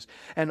Jesus,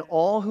 and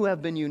all who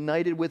have been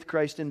united with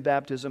Christ in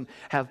baptism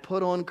have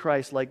put on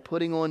Christ like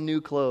putting on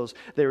new clothes.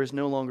 There is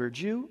no longer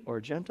Jew or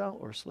Gentile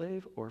or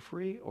slave or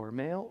free or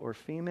male or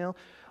female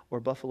or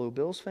Buffalo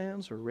Bills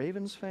fans or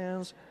Ravens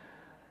fans.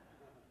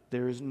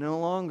 There is no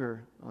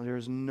longer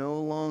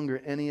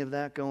any of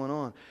that going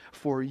on.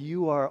 For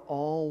you are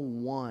all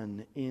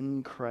one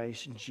in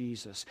Christ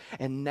Jesus.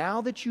 And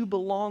now that you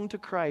belong to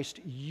Christ,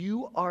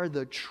 you are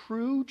the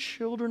true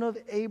children of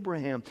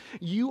Abraham.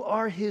 You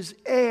are his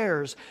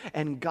heirs,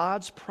 and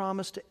God's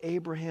promise to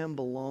Abraham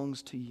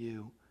belongs to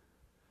you.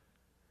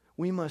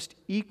 We must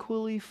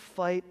equally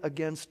fight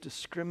against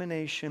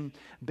discrimination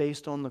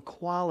based on the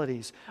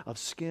qualities of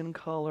skin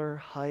color,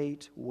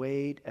 height,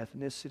 weight,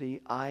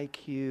 ethnicity,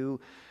 IQ,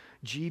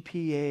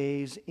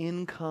 GPAs,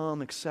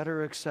 income,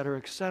 etc., etc.,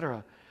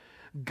 etc.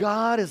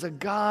 God is a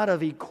God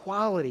of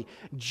equality.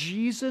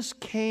 Jesus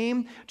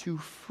came to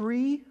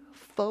free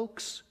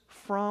folks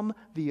from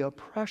the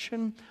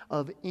oppression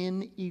of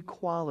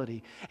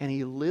inequality, and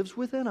He lives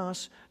within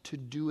us to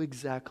do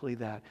exactly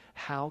that.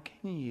 How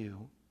can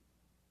you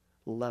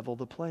level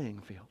the playing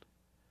field?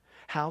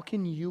 How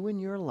can you in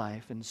your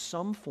life, in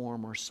some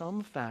form or some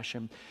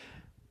fashion,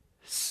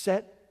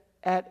 set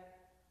at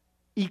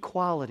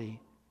equality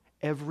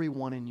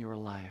everyone in your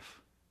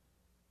life?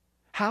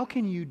 How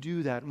can you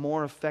do that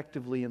more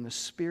effectively in the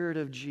Spirit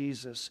of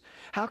Jesus?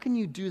 How can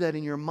you do that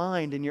in your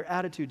mind, in your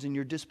attitudes, in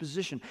your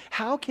disposition?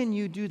 How can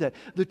you do that?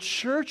 The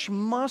church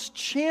must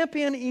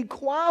champion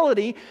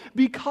equality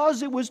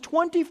because it was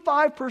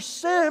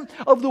 25%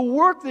 of the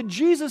work that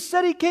Jesus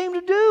said He came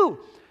to do.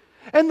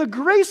 And the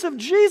grace of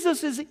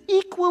Jesus is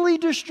equally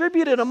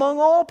distributed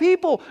among all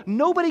people.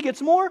 Nobody gets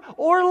more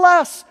or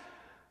less.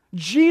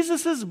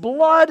 Jesus'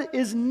 blood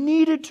is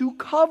needed to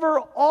cover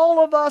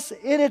all of us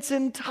in its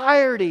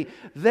entirety.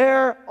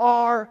 There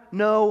are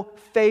no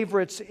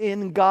favorites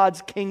in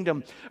God's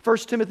kingdom.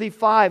 1 Timothy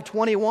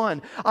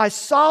 5:21, I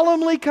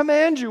solemnly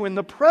command you in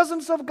the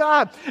presence of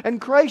God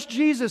and Christ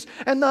Jesus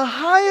and the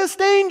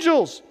highest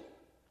angels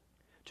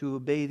to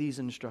obey these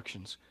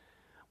instructions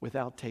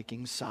without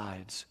taking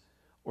sides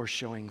or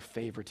showing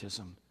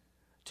favoritism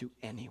to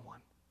anyone.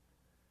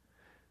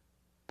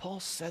 Paul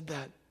said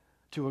that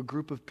to a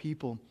group of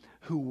people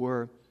who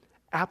were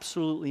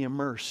absolutely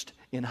immersed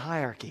in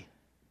hierarchy.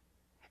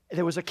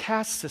 There was a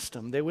caste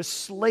system, there was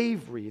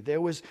slavery,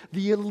 there was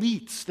the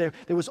elites, there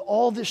was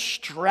all this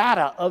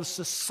strata of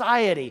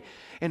society.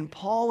 And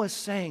Paul was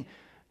saying,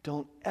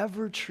 don't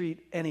ever treat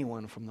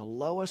anyone from the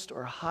lowest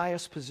or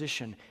highest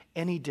position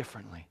any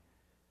differently.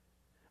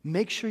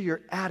 Make sure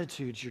your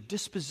attitudes, your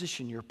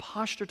disposition, your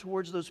posture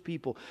towards those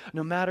people,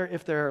 no matter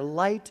if they're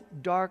light,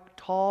 dark,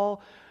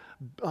 tall,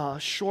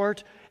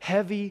 short,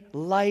 heavy,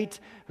 light,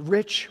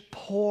 rich,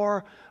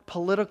 poor,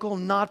 political,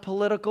 not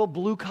political,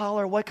 blue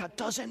collar, white collar,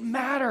 doesn't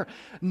matter.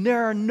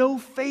 There are no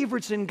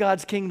favorites in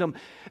God's kingdom.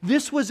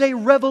 This was a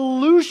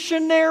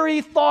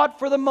revolutionary thought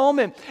for the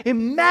moment.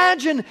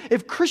 Imagine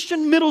if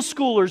Christian middle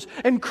schoolers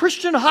and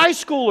Christian high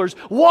schoolers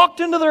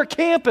walked into their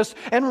campus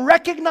and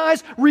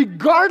recognized,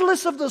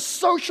 regardless of the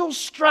social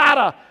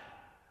strata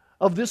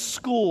of this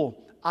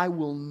school, I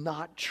will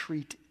not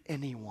treat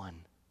anyone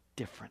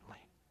differently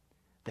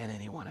than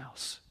anyone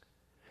else.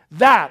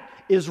 That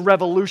is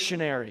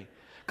revolutionary.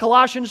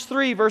 Colossians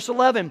 3, verse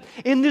 11.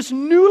 In this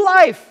new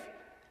life,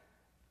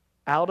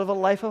 out of a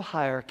life of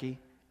hierarchy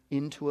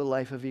into a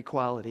life of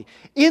equality.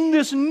 In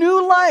this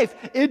new life,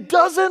 it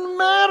doesn't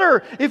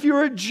matter if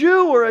you're a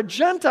Jew or a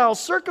Gentile,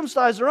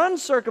 circumcised or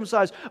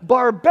uncircumcised,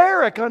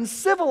 barbaric,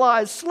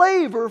 uncivilized,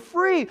 slave or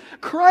free.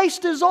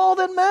 Christ is all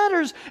that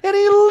matters, and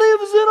He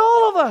lives in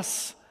all of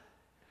us.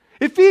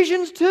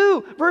 Ephesians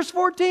 2, verse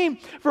 14,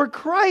 for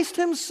Christ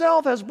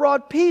himself has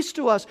brought peace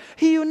to us.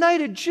 He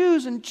united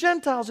Jews and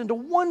Gentiles into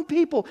one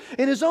people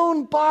in his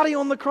own body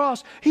on the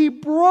cross. He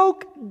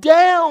broke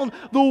down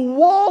the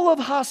wall of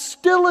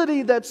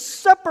hostility that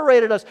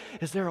separated us.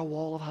 Is there a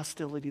wall of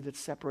hostility that's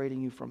separating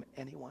you from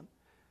anyone?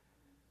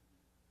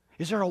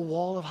 Is there a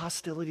wall of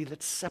hostility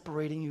that's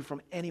separating you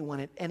from anyone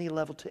at any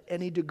level, to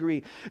any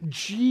degree?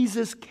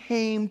 Jesus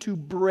came to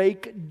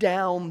break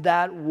down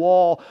that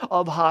wall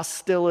of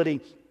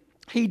hostility.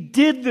 He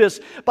did this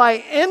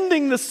by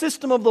ending the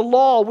system of the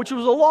law, which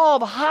was a law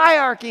of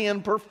hierarchy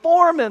and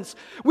performance,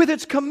 with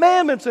its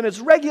commandments and its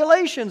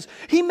regulations.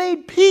 He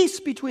made peace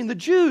between the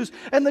Jews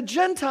and the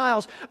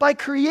Gentiles by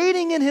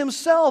creating in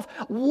himself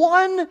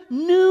one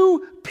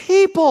new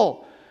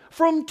people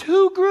from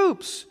two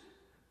groups,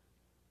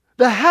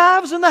 the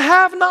haves and the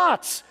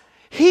have-nots.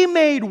 He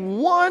made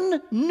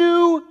one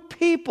new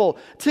people.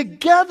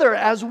 Together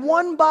as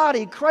one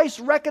body, Christ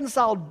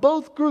reconciled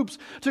both groups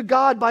to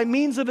God by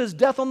means of his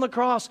death on the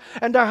cross,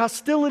 and our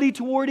hostility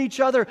toward each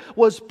other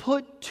was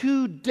put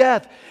to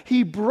death.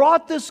 He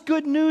brought this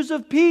good news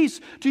of peace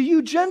to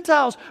you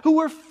Gentiles who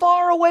were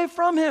far away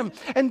from him,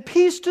 and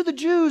peace to the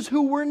Jews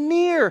who were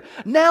near.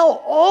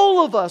 Now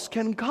all of us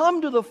can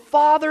come to the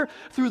Father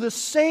through the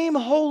same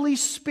Holy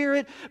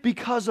Spirit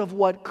because of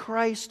what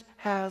Christ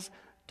has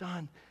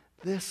done.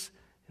 This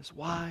is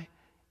why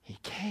he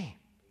came.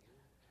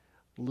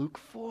 Luke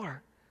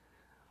 4.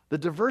 The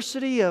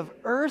diversity of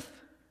earth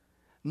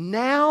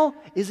now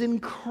is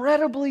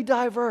incredibly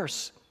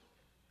diverse.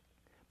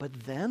 But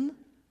then,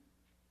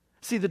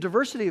 see, the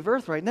diversity of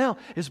earth right now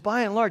is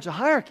by and large a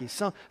hierarchy.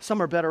 Some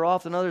are better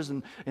off than others,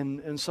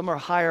 and some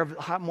are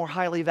more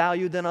highly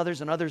valued than others,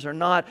 and others are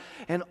not.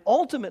 And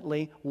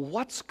ultimately,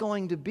 what's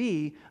going to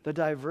be the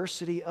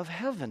diversity of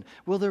heaven?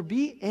 Will there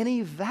be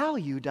any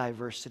value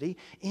diversity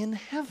in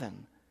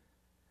heaven?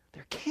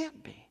 There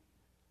can't be.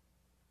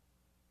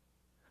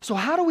 So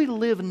how do we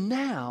live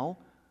now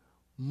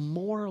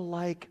more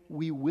like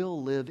we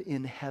will live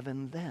in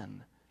heaven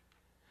then?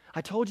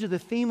 I told you the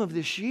theme of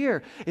this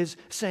year is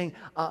saying,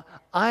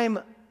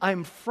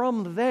 I'm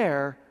from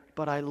there,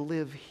 but I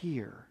live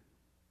here.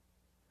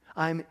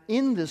 I'm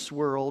in this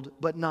world,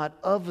 but not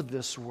of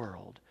this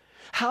world.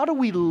 How do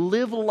we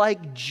live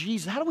like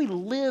Jesus? How do we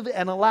live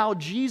and allow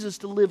Jesus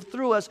to live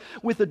through us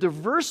with the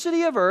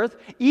diversity of earth,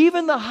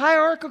 even the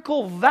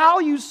hierarchical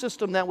value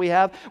system that we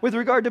have with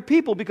regard to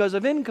people because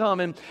of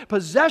income and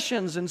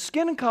possessions and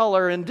skin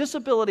color and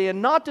disability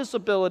and not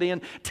disability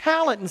and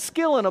talent and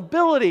skill and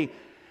ability?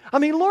 I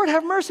mean, Lord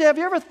have mercy, have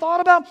you ever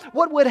thought about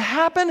what would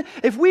happen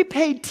if we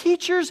paid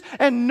teachers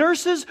and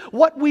nurses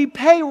what we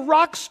pay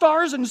rock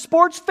stars and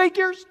sports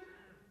figures?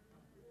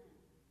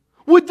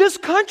 Would this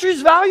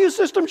country's value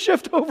system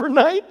shift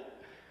overnight?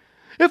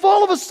 If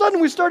all of a sudden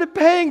we started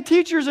paying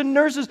teachers and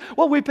nurses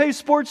what we pay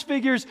sports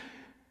figures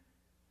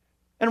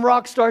and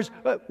rock stars,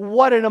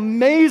 what an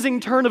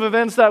amazing turn of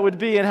events that would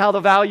be, and how the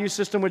value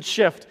system would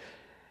shift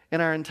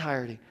in our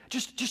entirety.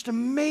 Just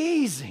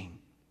amazing.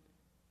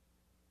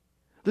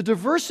 The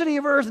diversity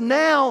of earth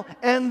now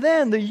and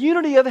then, the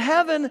unity of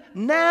heaven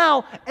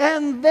now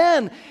and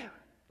then.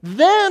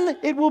 Then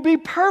it will be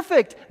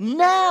perfect.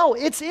 Now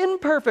it's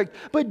imperfect.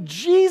 But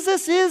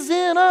Jesus is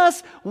in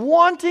us,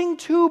 wanting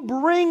to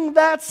bring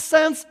that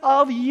sense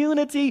of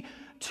unity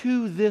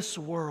to this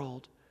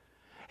world.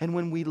 And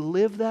when we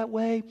live that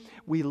way,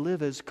 we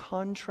live as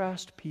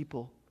contrast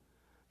people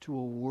to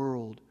a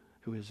world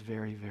who is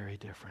very, very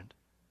different.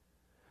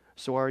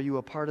 So are you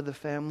a part of the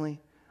family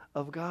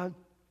of God?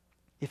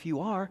 If you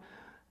are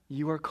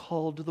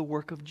called to the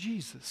work of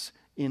Jesus,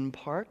 in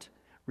part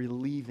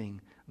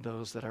relieving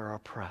those that are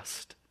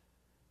oppressed.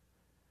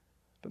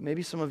 But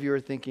maybe some of you are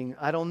thinking,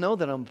 I don't know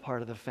that I'm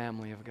part of the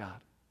family of God.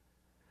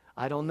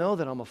 I don't know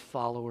that I'm a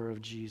follower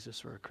of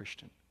Jesus or a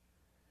Christian.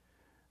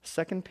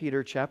 2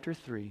 Peter chapter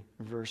 3,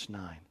 verse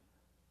 9.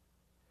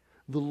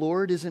 The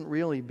Lord isn't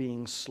really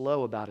being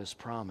slow about his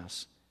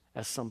promise,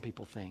 as some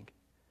people think.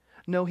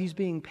 No, he's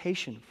being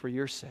patient for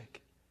your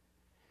sake.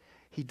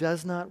 He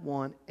does not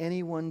want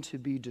anyone to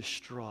be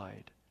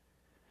destroyed.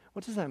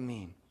 What does that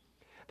mean?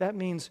 That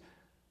means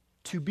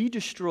to be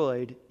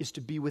destroyed is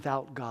to be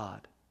without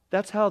God.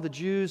 That's how the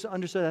Jews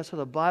understood, that's how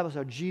the Bible, that's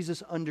how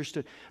Jesus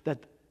understood, that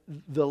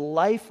the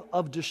life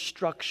of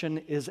destruction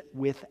is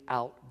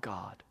without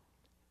God.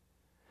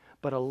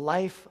 But a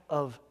life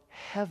of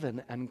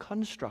heaven and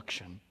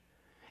construction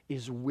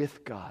is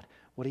with God.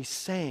 What he's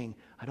saying,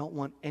 I don't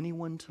want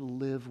anyone to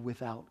live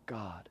without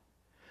God,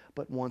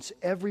 but wants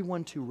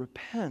everyone to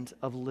repent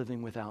of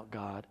living without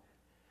God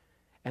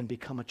and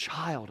become a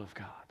child of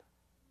God.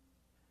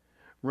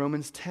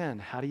 Romans 10,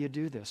 how do you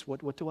do this?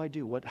 What do I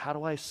do? How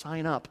do I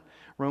sign up?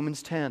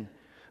 Romans 10,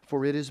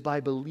 for it is by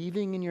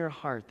believing in your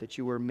heart that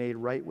you are made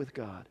right with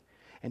God,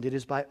 and it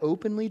is by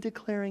openly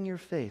declaring your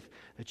faith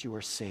that you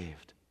are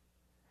saved.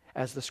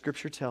 As the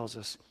Scripture tells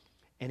us,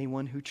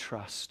 anyone who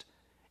trusts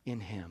in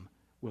him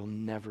will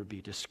never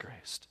be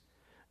disgraced.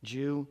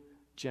 Jew,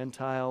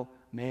 Gentile,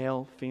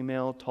 male,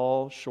 female,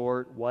 tall,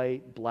 short,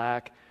 white,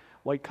 black,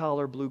 white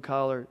collar, blue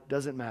collar,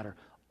 doesn't matter.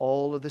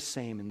 all are the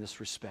same in this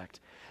respect.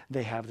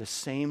 They have the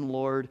same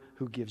Lord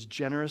who gives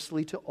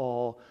generously to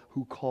all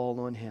who call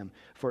on him.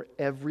 For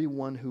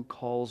everyone who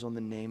calls on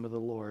the name of the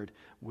Lord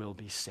will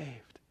be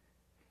saved.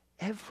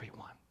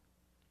 Everyone.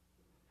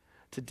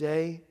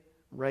 Today,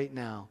 right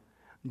now,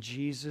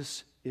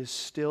 Jesus is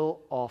still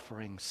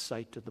offering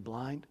sight to the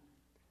blind.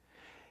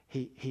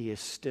 He is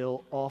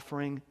still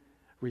offering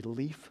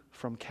relief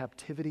from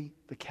captivity,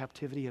 the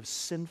captivity of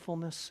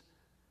sinfulness.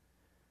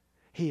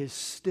 He is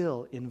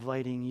still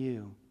inviting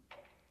you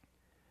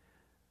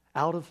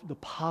out of the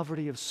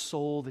poverty of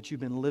soul that you've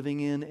been living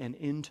in and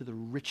into the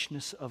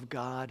richness of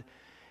God.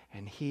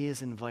 And He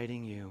is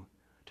inviting you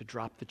to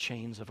drop the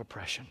chains of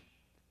oppression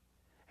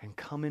and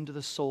come into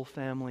the soul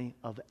family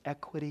of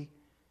equity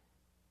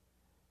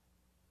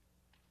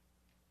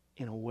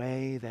in a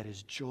way that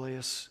is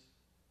joyous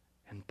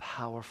and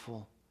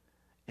powerful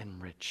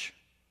and rich.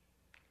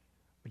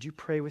 Would you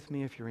pray with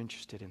me if you're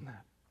interested in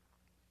that?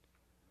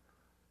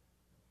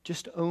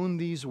 Just own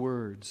these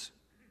words.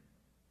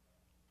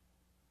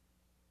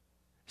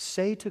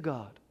 Say to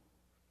God,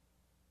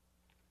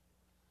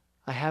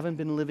 I haven't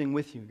been living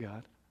with you,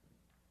 God.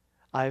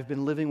 I've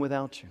been living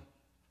without you.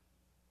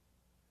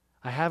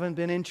 I haven't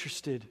been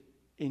interested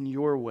in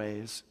your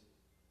ways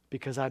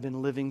because I've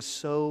been living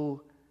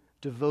so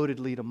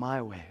devotedly to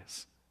my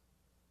ways.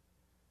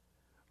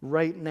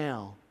 Right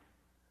now,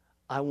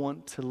 I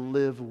want to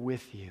live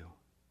with you.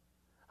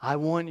 I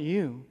want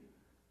you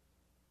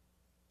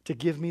to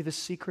give me the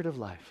secret of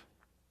life,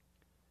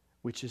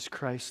 which is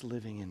Christ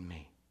living in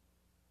me.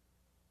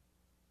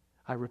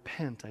 I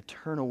repent, I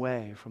turn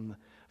away from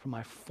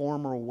my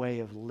former way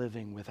of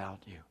living without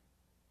you.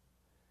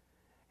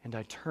 And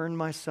I turn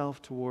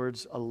myself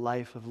towards a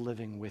life of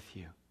living with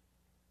you.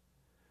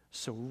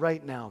 So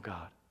right now,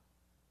 God,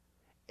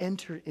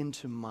 enter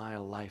into my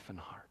life and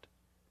heart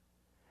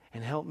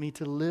and help me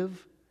to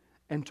live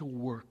and to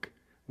work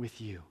with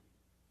you.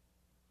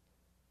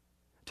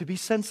 To be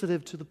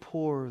sensitive to the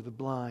poor, the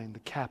blind, the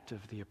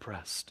captive, the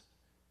oppressed.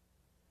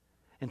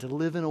 And to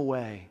live in a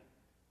way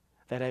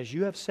that as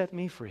you have set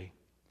me free,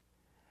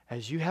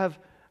 as you have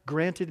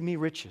granted me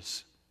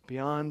riches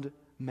beyond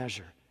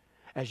measure,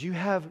 as you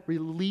have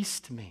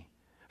released me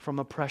from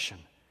oppression,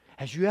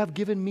 as you have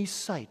given me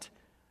sight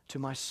to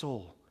my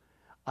soul,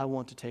 I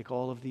want to take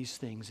all of these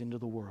things into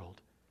the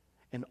world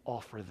and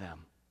offer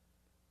them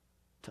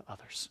to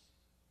others.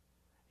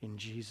 In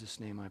Jesus'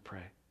 name I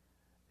pray.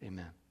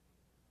 Amen.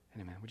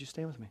 And amen. Would you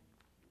stand with me?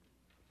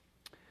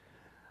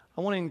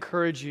 I want to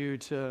encourage you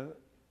to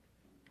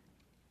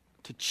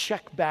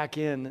check back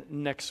in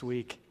next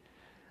week.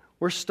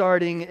 We're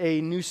starting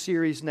a new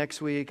series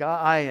next week.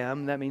 I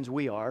am, that means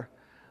we are,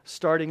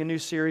 starting a new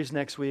series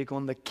next week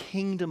on the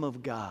kingdom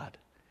of God.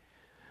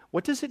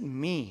 What does it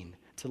mean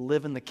to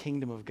live in the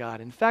kingdom of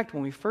God? In fact,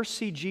 when we first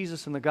see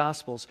Jesus in the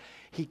Gospels,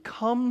 He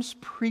comes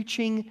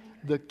preaching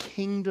the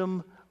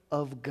kingdom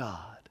of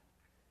God.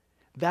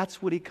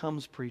 That's what He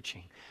comes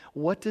preaching.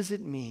 What does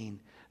it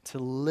mean to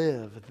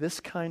live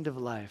this kind of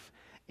life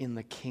in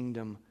the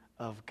kingdom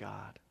of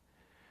God?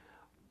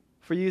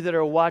 For you that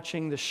are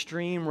watching the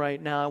stream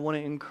right now, I want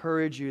to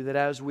encourage you that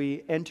as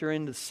we enter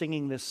into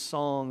singing this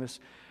song, this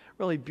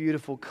really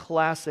beautiful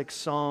classic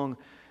song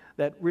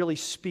that really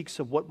speaks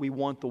of what we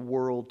want the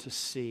world to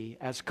see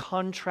as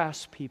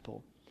contrast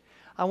people,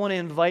 I want to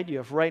invite you,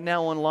 if right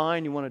now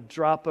online you want to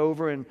drop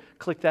over and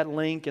click that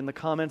link in the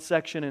comment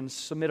section and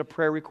submit a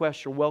prayer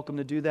request, you're welcome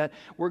to do that.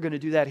 We're going to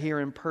do that here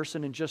in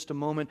person in just a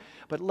moment.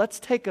 But let's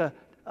take a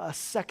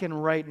second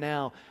right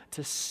now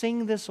to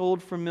sing this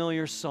old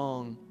familiar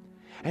song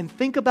and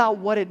think about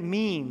what it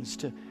means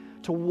to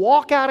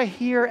walk out of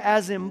here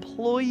as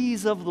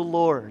employees of the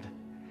Lord,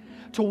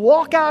 to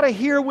walk out of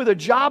here with a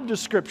job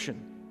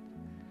description,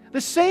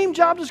 the same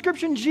job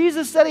description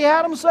Jesus said He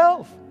had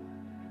Himself,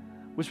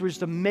 which was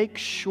to make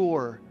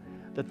sure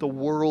that the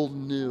world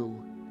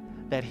knew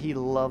that He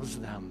loves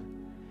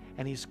them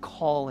and He's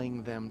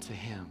calling them to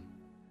Him.